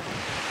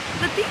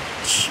the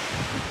beach.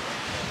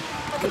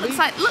 It looks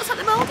like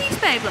the Maldives,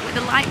 babe. Look, with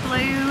the light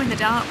blue and the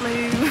dark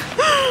blue.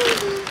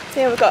 So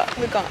yeah,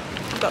 we've got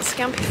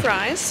scampi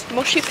fries,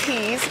 mushy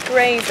peas,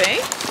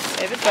 gravy.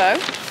 David Bow.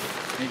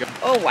 There you go.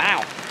 Oh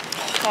wow.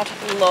 God,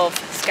 I love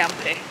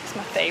scampi. It's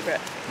my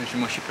favourite. There's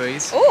your mushy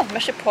peas. Oh,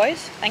 mushy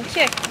peas. Thank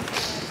you.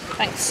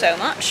 Thanks so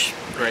much.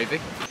 Gravy.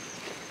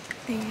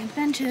 The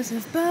Adventures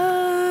of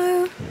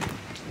Beau.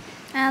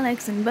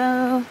 Alex and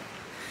Beau.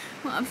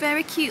 What a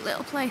very cute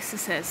little place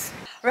this is.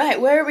 Right,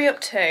 where are we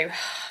up to?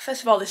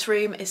 First of all, this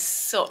room is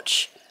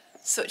such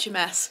a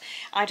mess.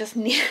 I just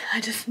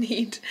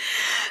need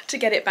to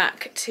get it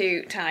back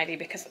to tidy,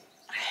 because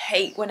I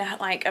hate when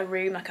a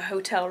room, like a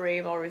hotel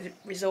room or a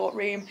resort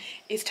room,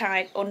 is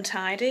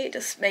untidy. It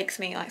just makes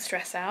me like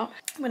stress out.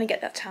 I'm gonna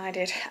get that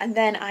tidied. And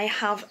then I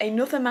have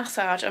another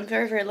massage. I'm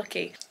very, very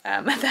lucky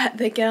that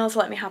the girls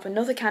let me have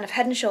another kind of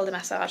head and shoulder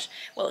massage,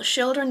 well, a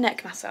shoulder and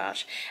neck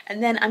massage.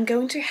 And then I'm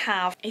going to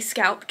have a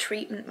scalp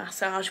treatment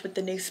massage with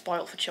the new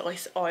Spoilt for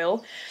Choice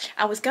oil.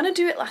 I was gonna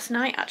do it last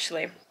night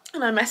actually,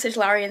 and I messaged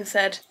Larry and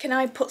said, can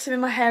I put some in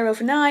my hair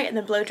overnight and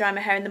then blow dry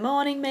my hair in the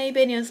morning maybe?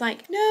 And he was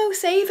like, no,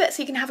 save it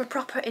so you can have a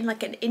proper,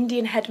 like an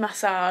Indian head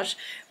massage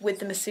with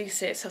the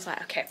masseuses. So I was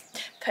like, okay,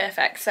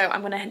 perfect. So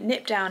I'm gonna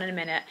nip down in a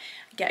minute,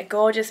 get a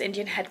gorgeous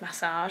Indian head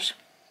massage,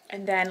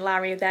 and then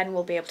Larry then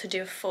will be able to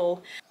do a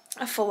full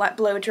like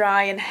blow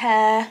dry and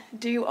hair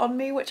do on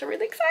me, which I'm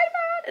really excited about.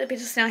 It'll be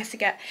just nice to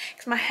get,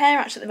 because my hair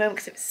actually at the moment,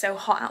 because it's so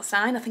hot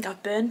outside, I think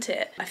I've burnt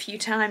it a few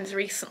times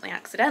recently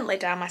accidentally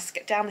down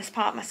this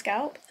part of my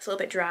scalp. It's a little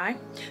bit dry,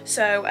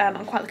 so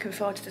I'm quite looking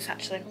forward to this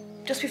actually.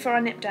 Just before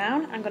I nip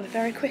down, I'm going to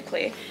very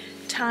quickly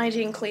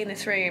tidy and clean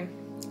this room,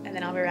 and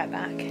then I'll be right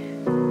back.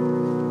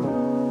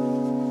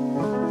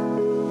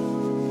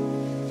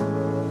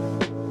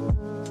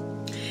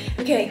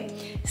 Okay,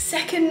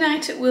 second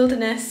night at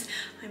Wilderness.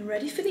 I'm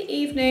ready for the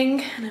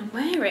evening, and I'm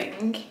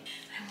wearing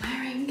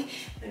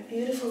my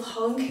beautiful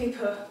Holland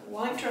Cooper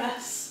white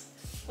dress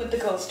with the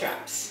gold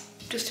straps.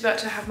 Just about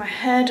to have my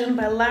hair done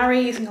by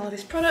Larry using all of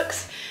his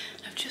products.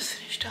 I've just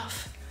finished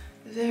off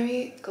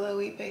very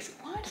glowy basic.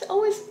 Why does it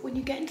always, when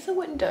you get into the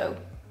window,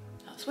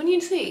 that's when you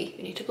see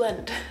you need to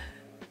blend.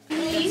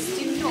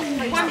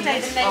 One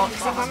day the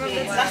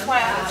name that's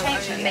why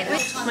I changed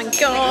it. Oh my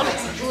god,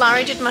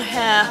 Larry did my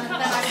hair.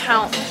 Look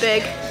how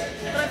big.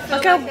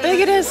 Look how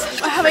big it is.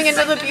 We're having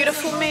another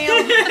beautiful meal.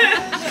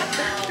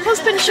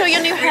 Husband, show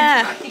your new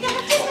hair.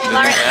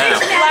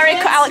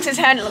 Larry cut Alex's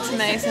hair and it looks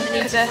amazing.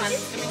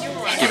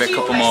 Give it a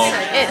couple more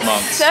It's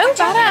months. so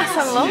badass,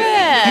 I love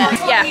it.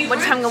 Yeah, we're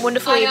just having a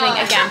wonderful evening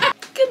again.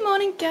 Good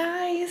morning,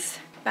 guys.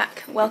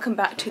 Welcome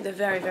back to the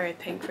very, very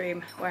pink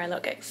room where I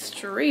look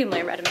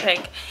extremely red and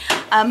pink.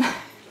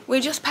 We're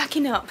just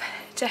packing up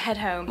to head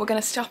home. We're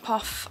gonna stop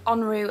off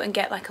en route and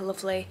get like a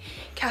lovely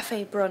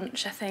cafe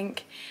brunch, I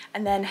think,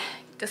 and then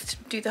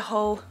just do the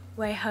whole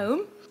way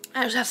home.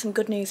 I just have some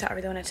good news that I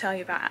really want to tell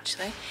you about,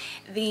 actually.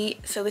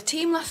 So the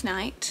team last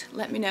night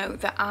let me know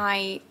that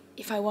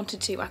if I wanted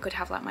to, I could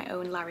have like my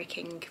own Larry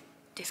King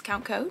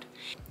discount code.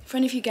 For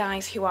any of you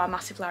guys who are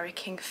massive Larry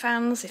King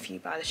fans, if you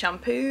buy the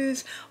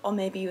shampoos, or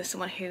maybe you're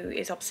someone who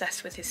is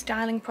obsessed with his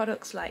styling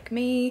products like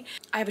me,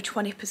 I have a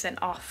 20%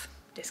 off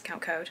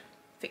discount code,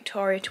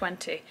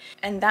 Victoria20,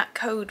 and that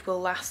code will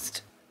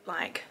last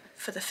like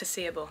for the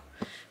foreseeable.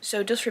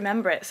 So just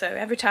remember it. So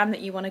every time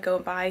that you want to go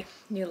and buy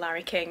new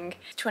Larry King,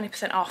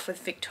 20% off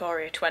with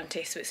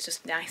Victoria20, so it's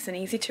just nice and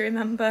easy to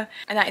remember.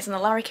 And that is on the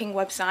Larry King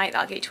website.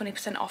 That'll get you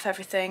 20% off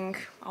everything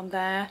on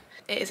there.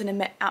 It is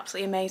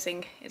absolutely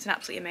amazing. It's an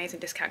absolutely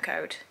amazing discount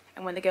code.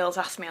 And when the girls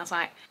asked me, I was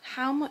like,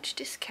 how much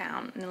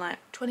discount? And they're like,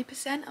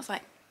 20%? I was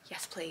like,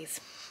 yes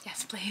please,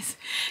 yes please.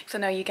 Because I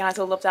know you guys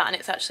will love that, and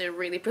it's actually a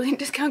really brilliant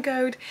discount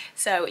code.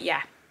 So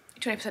yeah,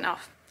 20%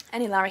 off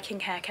any Larry King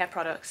Haircare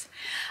products.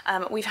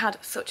 We've had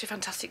such a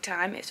fantastic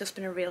time. It's just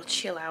been a real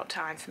chill out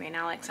time for me and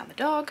Alex and the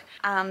dog,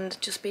 and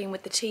just being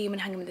with the team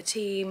and hanging with the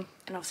team,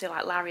 and obviously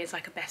like Larry is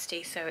like a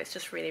bestie, so it's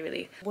just really,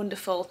 really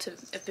wonderful to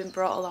have been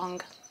brought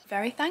along.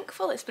 Very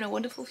thankful. It's been a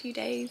wonderful few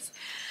days.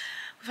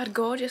 We've had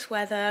gorgeous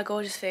weather,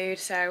 gorgeous food,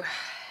 so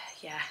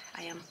yeah,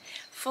 I am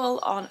full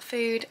on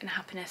food and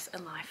happiness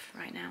and life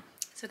right now.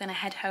 So we're gonna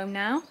head home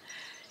now,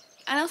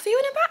 and I'll see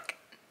you when I'm back.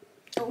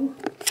 Oh,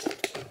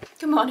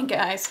 good morning,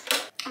 guys.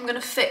 I'm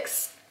gonna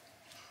fix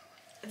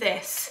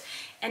this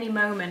any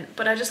moment,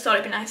 but I just thought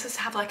it'd be nice just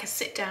to have like a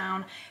sit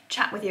down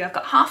chat with you. I've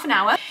got half an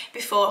hour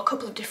before a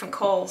couple of different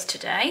calls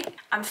today.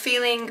 I'm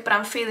feeling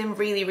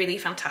really, really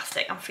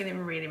fantastic. I'm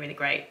feeling really, really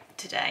great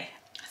today.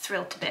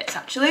 Thrilled to bits,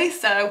 actually.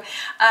 So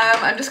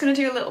I'm just gonna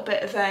do a little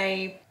bit of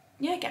a,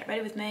 yeah, get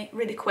ready with me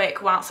really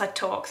quick whilst I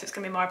talk, so it's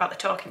gonna be more about the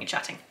talking and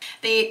chatting.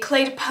 The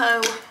Clé de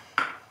Peau,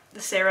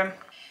 the serum,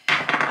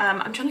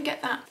 I'm trying to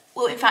get that,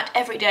 well, in fact,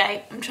 every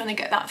day I'm trying to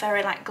get that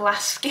very like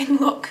glass skin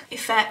look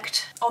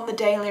effect on the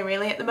daily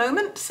really at the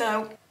moment.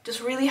 So just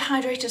really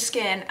hydrated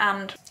skin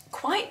and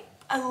quite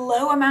a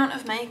low amount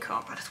of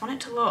makeup. I just want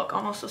it to look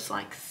almost just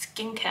like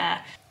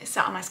skincare is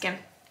sat on my skin.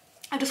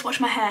 I just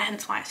washed my hair,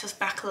 hence why it's just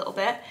back a little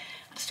bit.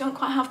 I just don't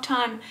quite have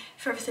time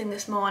for everything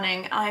this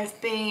morning. I've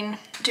been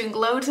doing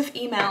loads of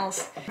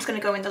emails. I'm just gonna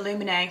go in the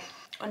Lumine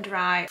under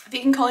eye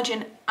vegan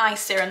collagen eye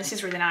serum. This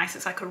is really nice.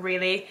 It's like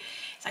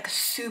a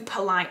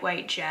super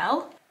lightweight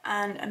gel.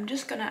 And I'm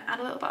just gonna add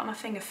a little bit on my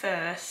finger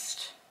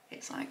first.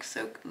 It's like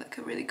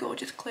a really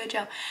gorgeous clear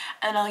gel.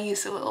 And I'll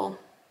use a little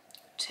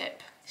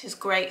tip. This is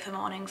great for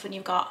mornings when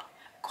you've got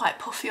quite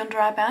puffy under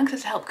eye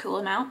bags to help cool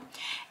them out.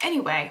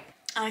 Anyway,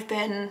 I've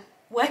been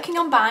working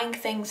on buying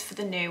things for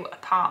the new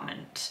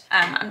apartment.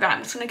 I'm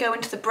just gonna go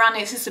into the brand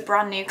new, this is the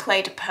brand new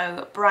Clé de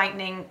Peau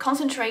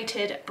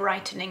concentrated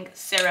brightening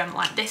serum.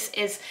 Like, this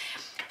is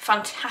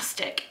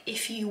fantastic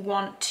if you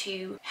want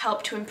to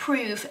help to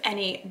improve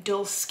any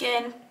dull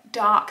skin,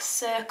 dark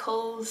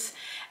circles,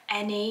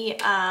 any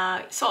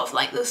sort of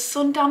like those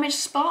sun damaged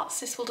spots.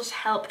 This will just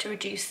help to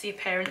reduce the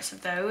appearance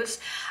of those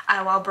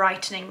while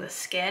brightening the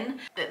skin.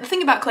 The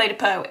thing about Clé de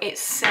Peau,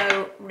 it's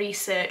so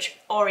research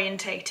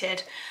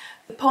orientated.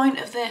 The point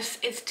of this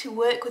is to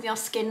work with your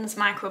skin's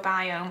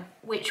microbiome,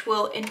 which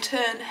will in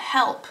turn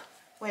help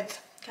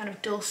with kind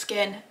of dull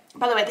skin.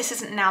 By the way, this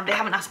isn't now, they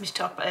haven't asked me to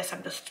talk about this,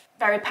 I'm just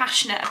very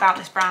passionate about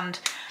this brand.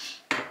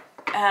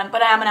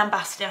 But I am an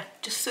ambassador,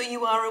 just so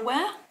you are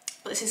aware.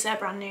 But this is their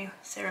brand new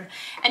serum.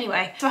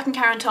 Anyway, so I can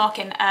carry on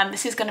talking,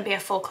 this is going to be a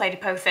full Clé de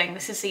Peau thing.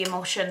 This is the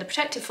emulsion, the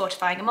protective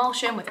fortifying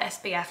emulsion with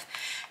SPF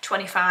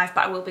 25,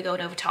 but I will be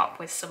going over top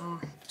with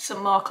some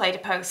more Clé de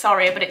Peau.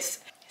 Sorry, but it's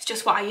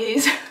just what I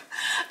use.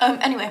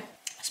 Anyway,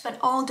 I spent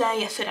all day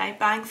yesterday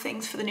buying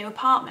things for the new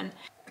apartment,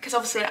 because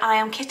obviously I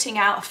am kitting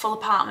out a full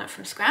apartment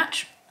from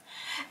scratch.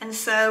 And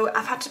so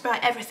I've had to buy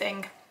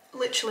everything,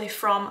 literally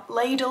from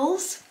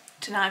ladles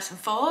to knives and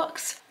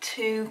forks,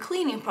 to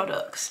cleaning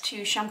products,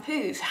 to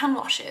shampoos, hand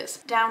washes,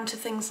 down to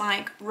things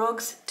like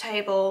rugs,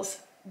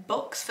 tables,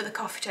 books for the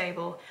coffee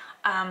table,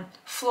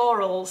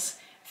 florals,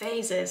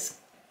 vases.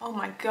 Oh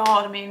my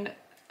god, I mean,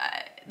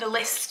 the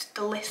list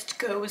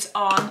goes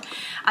on.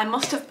 I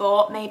must have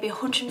bought maybe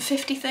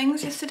 150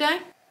 things yesterday,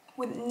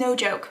 with no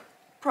joke,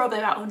 probably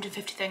about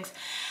 150 things.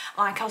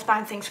 Like, I was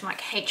buying things from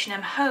like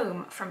H&M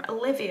Home, from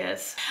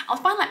Olivia's. I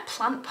was buying like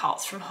plant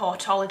pots from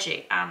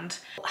Hortology, and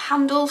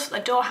handles,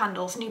 like door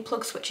handles, new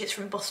plug switches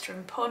from Buster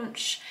and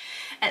Punch,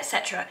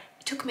 etc.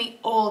 It took me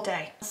all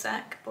day. A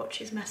sec,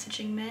 Butch is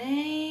messaging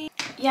me.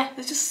 Yeah,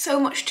 there's just so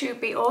much to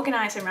be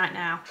organising right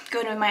now.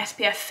 Going with my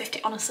SPF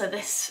 50, honestly,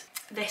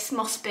 this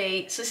must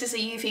be, so this is a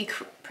UV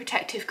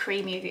protective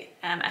cream UV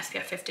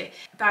SPF 50.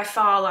 By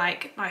far,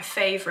 like, my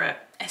favourite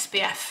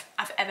SPF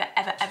I've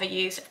ever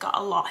used. I've got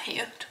a lot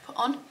here to put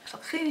on. So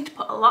I clearly need to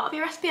put a lot of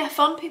your SPF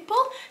on, people.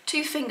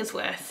 2 fingers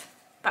worth.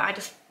 But I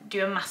just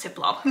do a massive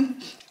blob.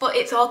 But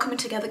it's all coming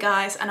together,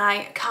 guys, and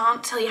I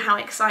can't tell you how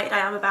excited I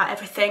am about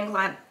everything.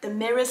 Like, the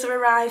mirrors are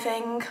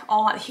arriving,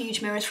 all like the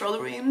huge mirrors for all the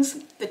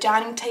rooms. The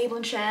dining table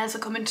and chairs are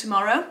coming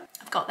tomorrow.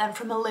 I've got them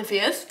from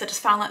Olivia's. They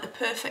just found like the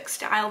perfect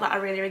style that I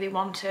really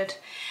wanted.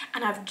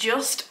 And I've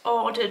just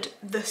ordered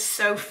the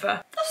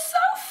sofa. The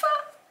sofa!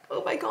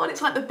 Oh my god,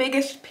 it's like the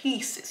biggest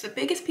piece. It's the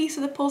biggest piece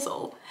of the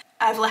puzzle.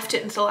 I've left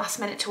it until the last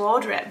minute to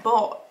order it,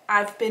 but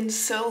I've been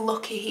so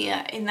lucky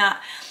here in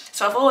that.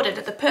 So I've ordered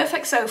the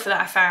perfect sofa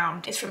that I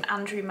found is from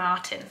Andrew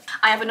Martin.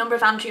 I have a number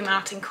of Andrew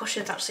Martin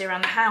cushions actually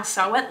around the house,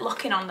 so I went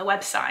looking on the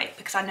website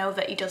because I know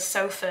that he does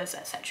sofas,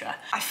 etc.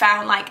 I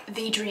found like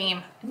the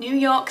dream New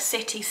York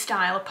City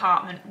style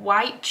apartment,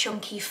 white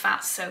chunky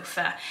fat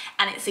sofa,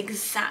 and it's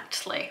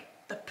exactly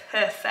the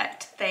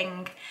perfect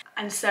thing.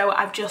 And so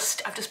I've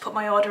just put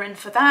my order in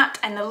for that,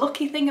 and the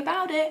lucky thing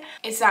about it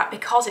is that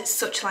because it's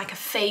such like a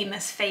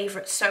famous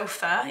favourite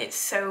sofa, it's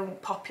so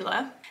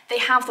popular, they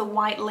have the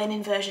white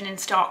linen version in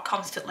stock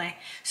constantly,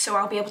 so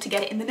I'll be able to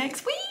get it in the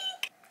next week.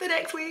 The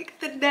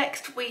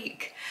next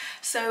week.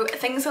 So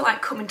things are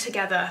like coming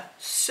together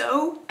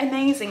so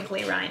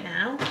amazingly right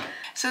now.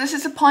 So this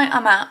is the point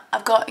I'm at.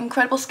 I've got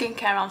incredible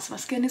skincare on, so my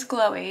skin is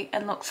glowy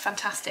and looks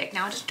fantastic.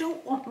 Now I just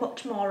don't want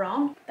much more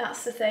on,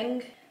 that's the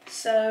thing.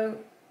 So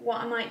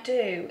what I might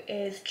do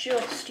is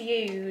just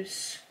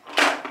use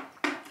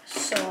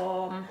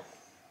some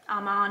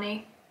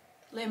Armani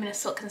Luminous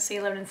Silk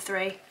Concealer in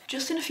 3,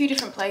 just in a few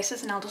different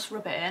places, and I'll just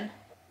rub it in.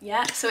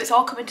 Yeah, so it's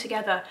all coming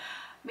together.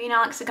 Me and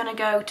Alex are gonna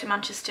go to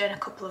Manchester in a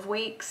couple of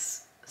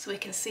weeks so we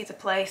can see the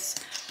place.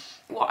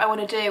 What I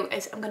wanna do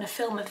is I'm gonna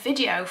film a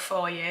video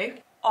for you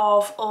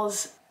of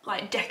us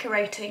like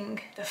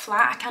decorating the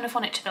flat. I kind of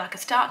want it to be like a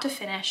start to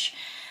finish.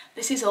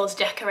 This is us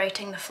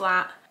decorating the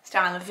flat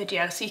style of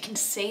video, so you can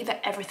see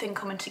that everything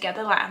coming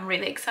together. Like, I'm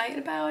really excited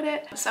about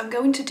it. So I'm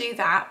going to do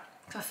that.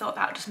 I thought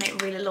that would just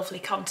make really lovely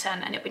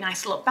content, and it'd be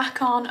nice to look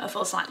back on of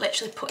us like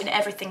literally putting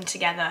everything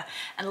together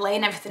and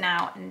laying everything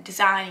out and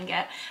designing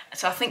it.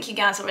 So I think you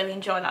guys will really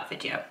enjoy that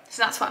video.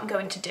 So that's what I'm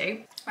going to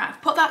do. Right,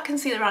 I've put that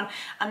concealer on.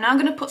 I'm now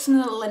going to put some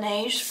of the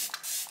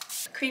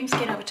Laneige cream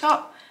skin over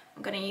top.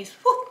 I'm going to use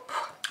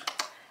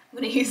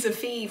the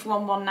Vive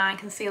 119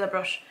 concealer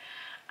brush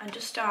and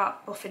just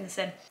start buffing this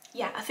in.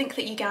 Yeah, I think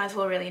that you guys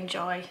will really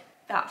enjoy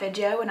that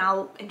video, and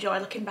I'll enjoy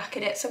looking back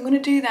at it. So I'm going to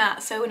do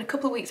that. So in a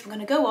couple of weeks we're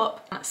going to go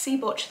up, see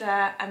Butch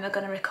there, and we're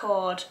going to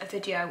record a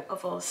video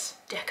of us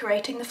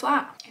decorating the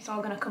flat. It's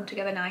all going to come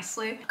together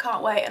nicely. I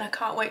can't wait, and I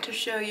can't wait to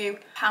show you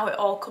how it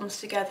all comes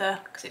together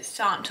because it's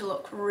starting to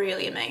look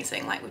really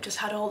amazing. Like, we've just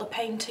had all the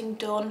painting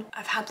done.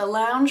 I've had the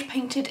lounge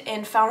painted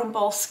in Farrow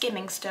Ball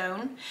skimming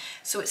stone,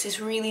 so it's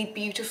this really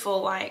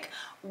beautiful like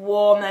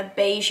warmer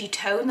beigey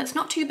tone that's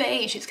not too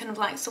beige, it's kind of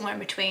like somewhere in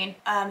between.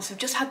 So I've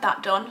just had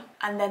that done,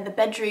 and then the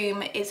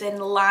bedroom is in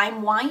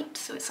lime white,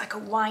 so it's like a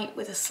white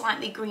with a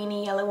slightly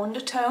greeny yellow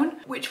undertone,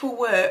 which will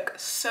work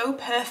so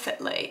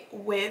perfectly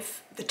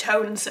with the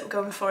tones that we're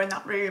going for in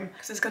that room,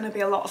 because there's going to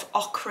be a lot of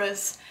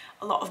ochres,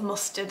 a lot of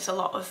mustards, a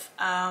lot of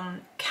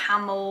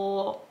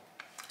camel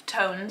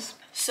tones.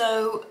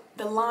 So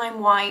the lime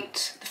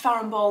white, the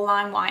Farrow Ball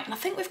lime white, and I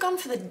think we've gone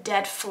for the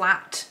dead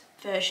flat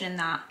version in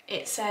that.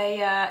 It's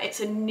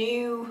a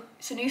new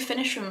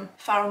finish from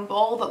Farrow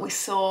Ball that we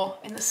saw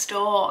in the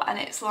store, and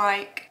it's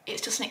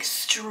just an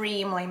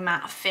extremely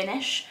matte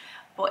finish,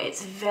 but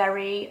it's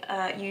very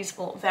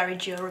usable, very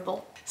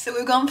durable. So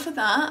we've gone for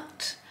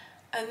that.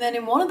 And then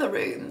in one of the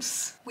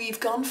rooms, we've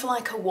gone for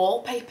like a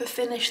wallpaper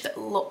finish that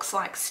looks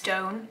like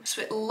stone.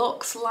 So it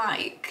looks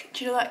like,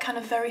 do you know that kind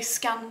of very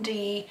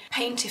Scandi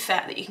paint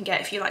effect that you can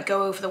get if you like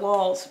go over the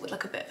walls with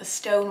like a bit of a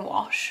stone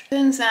wash?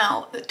 Turns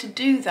out that to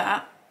do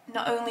that,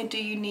 not only do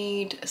you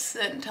need a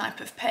certain type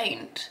of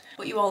paint,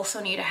 but you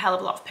also need a hell of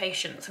a lot of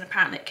patience, and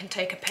apparently it can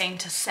take a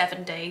painter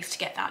 7 days to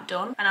get that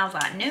done. And I was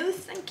like, no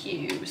thank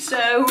you.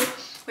 So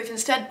we've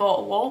instead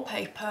bought a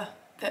wallpaper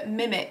that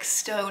mimics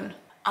stone,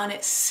 and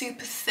it's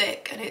super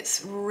thick and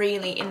it's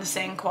really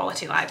insane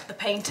quality. Like, the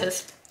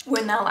painters were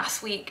in there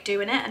last week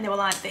doing it and they were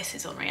like, this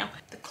is unreal.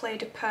 The Clé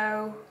de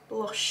Peau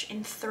blush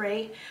in 3.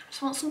 I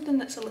just want something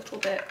that's a little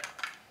bit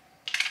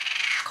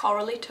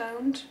corally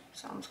toned,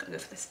 so I'm just gonna go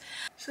for this.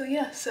 So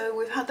yeah, so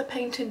we've had the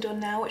painting done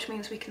now, which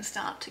means we can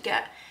start to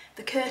get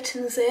the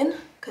curtains in,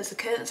 because the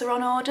curtains are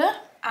on order,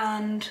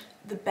 and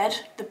the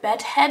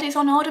bed head is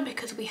on order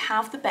because we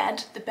have the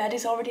bed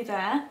is already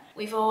there.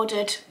 We've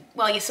ordered,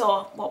 well, you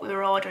saw what we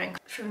were ordering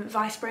from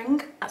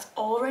Vicepring. That's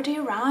already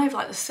arrived.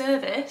 Like, the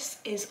service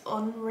is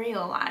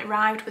unreal. Like, it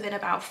arrived within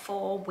about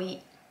 4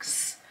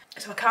 weeks.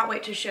 So I can't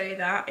wait to show you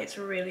that. It's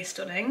really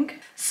stunning.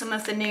 Some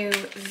of the new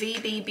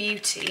VB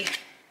Beauty,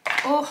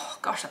 oh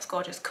gosh, that's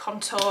gorgeous,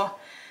 contour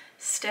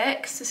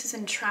sticks. This is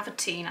in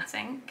travertine, I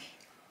think.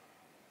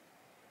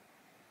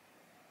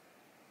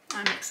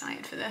 I'm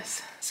excited for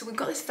this. So we've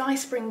got this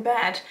vice spring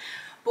bed,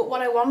 but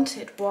what I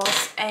wanted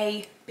was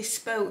a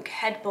bespoke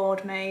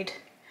headboard made,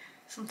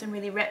 something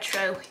really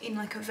retro in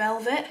like a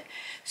velvet.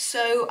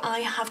 So I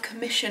have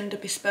commissioned a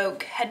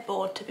bespoke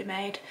headboard to be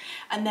made,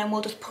 and then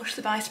we'll just push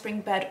the vice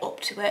spring bed up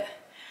to it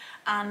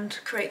and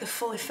create the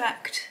full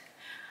effect,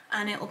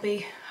 and it'll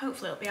be,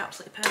 hopefully it'll be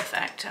absolutely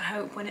perfect, I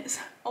hope, when it's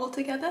all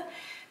together.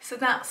 So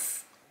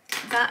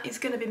that is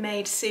going to be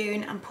made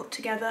soon and put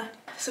together.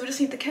 So we just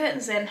need the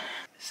curtains in.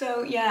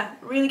 So yeah,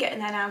 really getting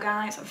there now,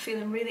 guys. I'm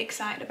feeling really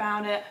excited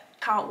about it.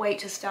 Can't wait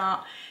to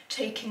start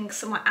taking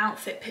some like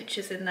outfit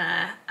pictures in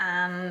there,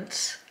 and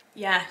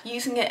yeah,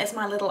 using it as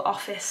my little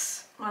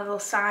office, my little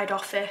side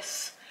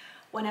office,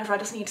 whenever I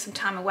just need some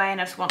time away and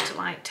I just want to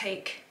like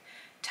take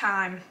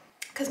time,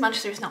 because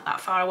Manchester is not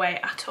that far away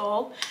at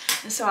all,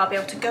 and so I'll be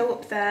able to go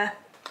up there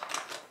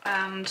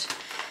and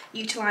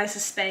utilise the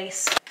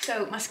space.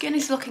 So my skin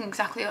is looking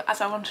exactly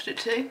as I wanted it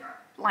to,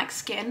 like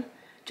skin,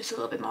 just a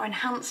little bit more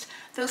enhanced.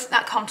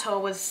 That contour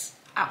was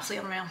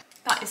absolutely unreal.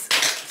 That is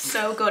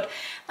so good.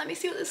 Let me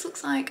see what this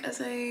looks like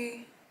as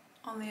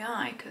on the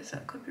eye, because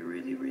that could be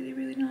really, really,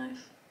 really nice.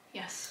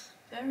 Yes,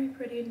 very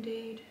pretty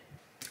indeed.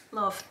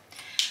 Love.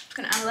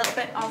 I'm gonna add a little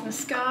bit of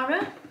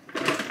mascara.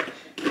 I'm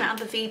gonna add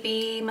the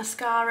VB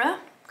mascara,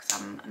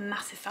 because I'm a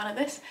massive fan of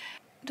this.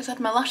 I just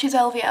had my lashes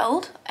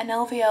LVL'd, an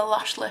LVL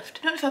lash lift.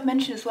 I don't know if I've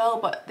mentioned as well,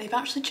 but they've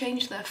actually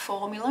changed their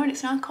formula, and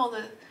it's now called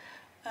the,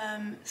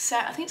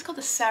 I think it's called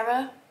the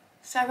Sarah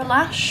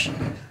Lash,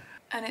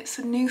 and it's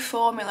a new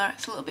formula.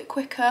 It's a little bit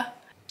quicker,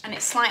 and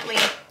it's slightly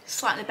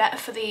better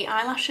for the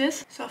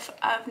eyelashes. So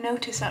I've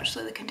noticed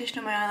actually the condition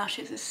of my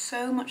eyelashes is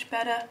so much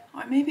better.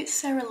 Or maybe it's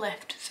Sarah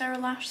Lift, Sarah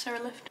Lash,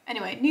 Sarah Lift.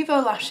 Anyway, Nouveau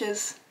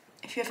Lashes,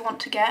 if you ever want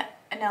to get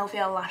an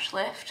LVL lash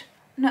lift.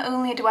 Not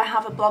only do I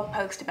have a blog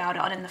post about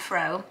it on In the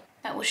Fro,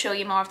 that will show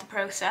you more of the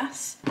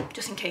process,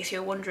 just in case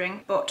you're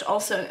wondering, but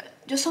also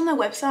just on their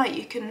website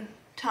you can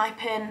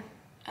type in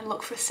and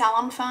look for a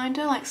salon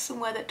finder, like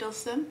somewhere that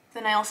does them.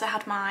 Then I also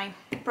had my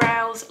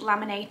brows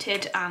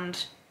laminated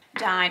and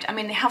dyed. I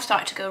mean, they have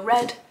started to go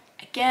red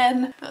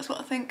again, that's what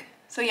I think.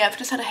 So yeah, I've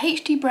just had a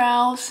HD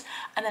brows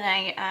and then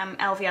a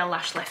LVL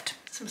lash lift.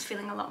 So I'm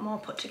feeling a lot more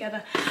put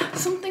together.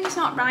 Something's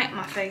not right on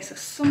my face, or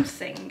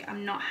something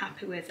I'm not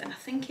happy with, and I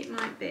think it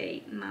might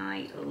be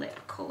my lip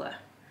colour.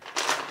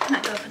 I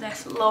might go for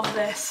this. Love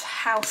this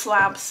House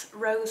Labs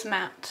Rose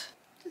Matte.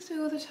 Just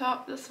over the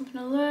top, there's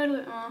something a little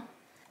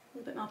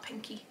bit more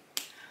pinky.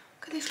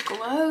 Look at this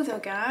glow though,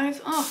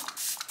 guys. Oh.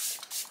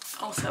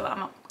 Also,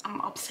 I'm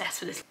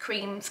obsessed with this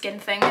cream skin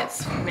thing.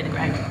 It's really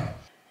great.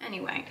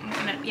 Anyway, I'm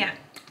gonna, yeah,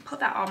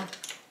 put that on,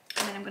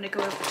 and then I'm gonna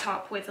go over the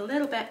top with a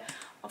little bit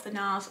of the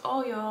NARS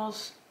All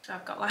Yours. So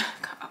I've got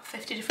about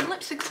 50 different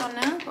lipsticks on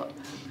now, but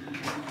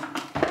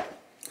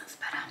that's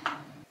better.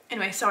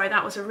 Anyway, sorry,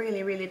 that was a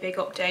really, really big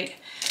update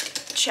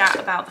chat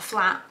about the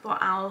flat, but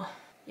I'll,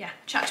 yeah,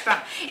 chat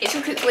about it.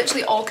 It's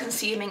literally all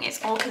consuming.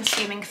 It's all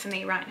consuming for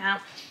me right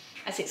now,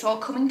 as it's all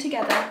coming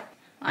together.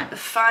 Like the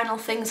final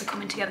things are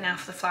coming together now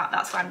for the flat.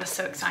 That's why I'm just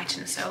so excited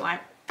and so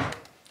like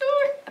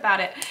about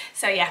it.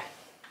 So yeah,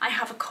 I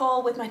have a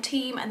call with my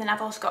team, and then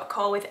I've also got a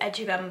call with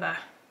Eduvember.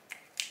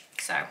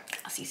 So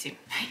I'll see you soon.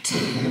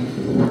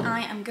 Right,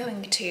 I am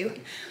going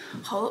to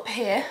hold up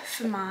here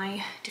for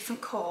my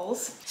different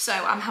calls. So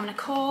I'm having a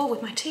call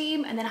with my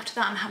team, and then after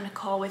that I'm having a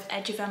call with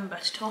Eduvember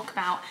to talk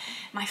about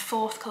my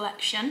 4th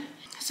collection.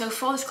 So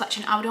for this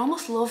collection, I would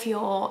almost love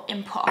your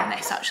input on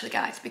this actually,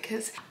 guys,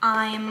 because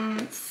I'm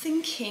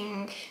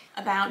thinking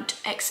about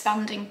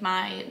expanding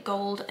my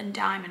gold and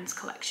diamonds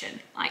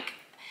collection. Like,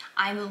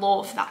 I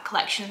love that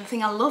collection. The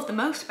thing I love the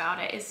most about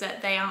it is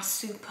that they are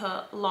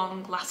super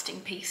long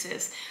lasting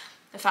pieces.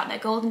 The fact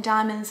that gold and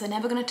diamonds, they're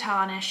never going to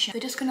tarnish.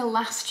 They're just going to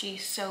last you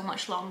so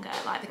much longer.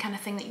 Like the kind of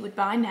thing that you would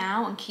buy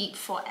now and keep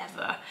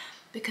forever,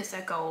 because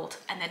they're gold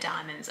and they're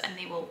diamonds and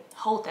they will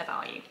hold their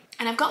value.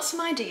 And I've got some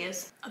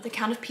ideas of the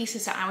kind of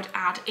pieces that I would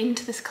add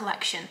into this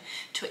collection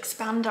to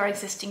expand our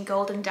existing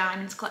gold and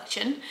diamonds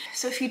collection.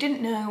 So if you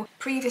didn't know,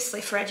 previously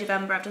for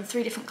Eduvember I've done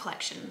 3 different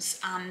collections,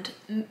 and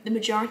the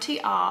majority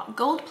are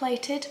gold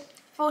plated,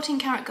 14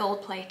 karat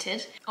gold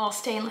plated, or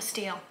stainless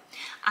steel.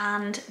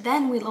 And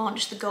then we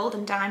launched the gold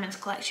and diamonds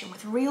collection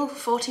with real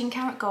 14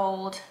 karat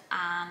gold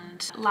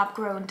and lab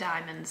grown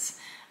diamonds.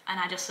 And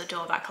I just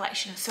adore that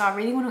collection. So I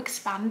really want to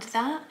expand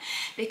that,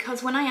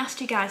 because when I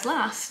asked you guys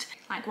last,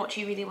 like, what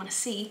do you really want to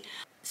see?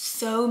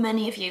 So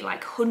many of you,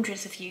 like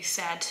hundreds of you,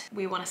 said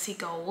we want to see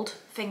gold,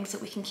 things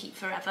that we can keep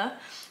forever.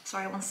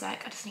 Sorry, one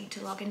sec, I just need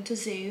to log into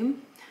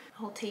Zoom. The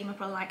whole team are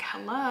probably like,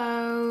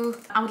 hello.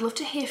 I would love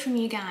to hear from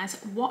you guys.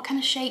 What kind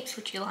of shapes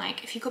would you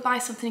like? If you could buy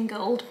something in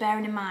gold,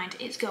 bearing in mind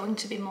it's going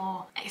to be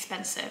more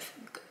expensive.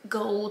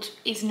 Gold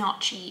is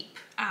not cheap,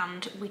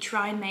 and we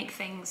try and make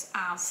things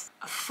as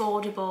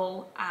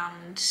affordable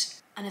and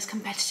as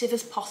competitive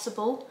as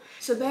possible.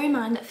 So bear in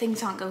mind that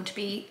things aren't going to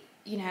be,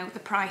 you know, the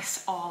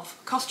price of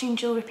costume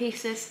jewellery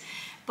pieces,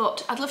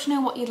 but I'd love to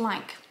know what you'd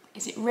like.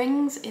 Is it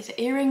rings? Is it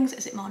earrings?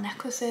 Is it more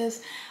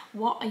necklaces?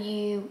 what are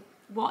you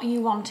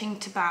wanting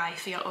to buy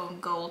for your own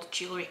gold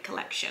jewellery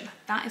collection?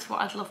 That is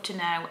what I'd love to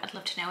know. I'd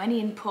love to know any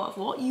input of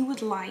what you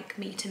would like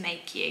me to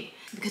make you,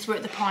 because we're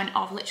at the point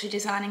of literally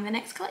designing the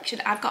next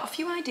collection. I've got a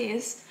few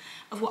ideas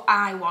of what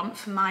I want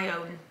for my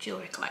own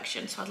jewellery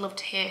collection, so I'd love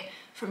to hear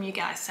from you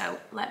guys, so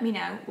let me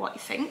know what you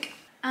think.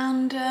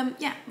 And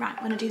yeah, right,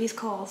 I'm gonna do these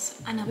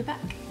calls and I'll be back.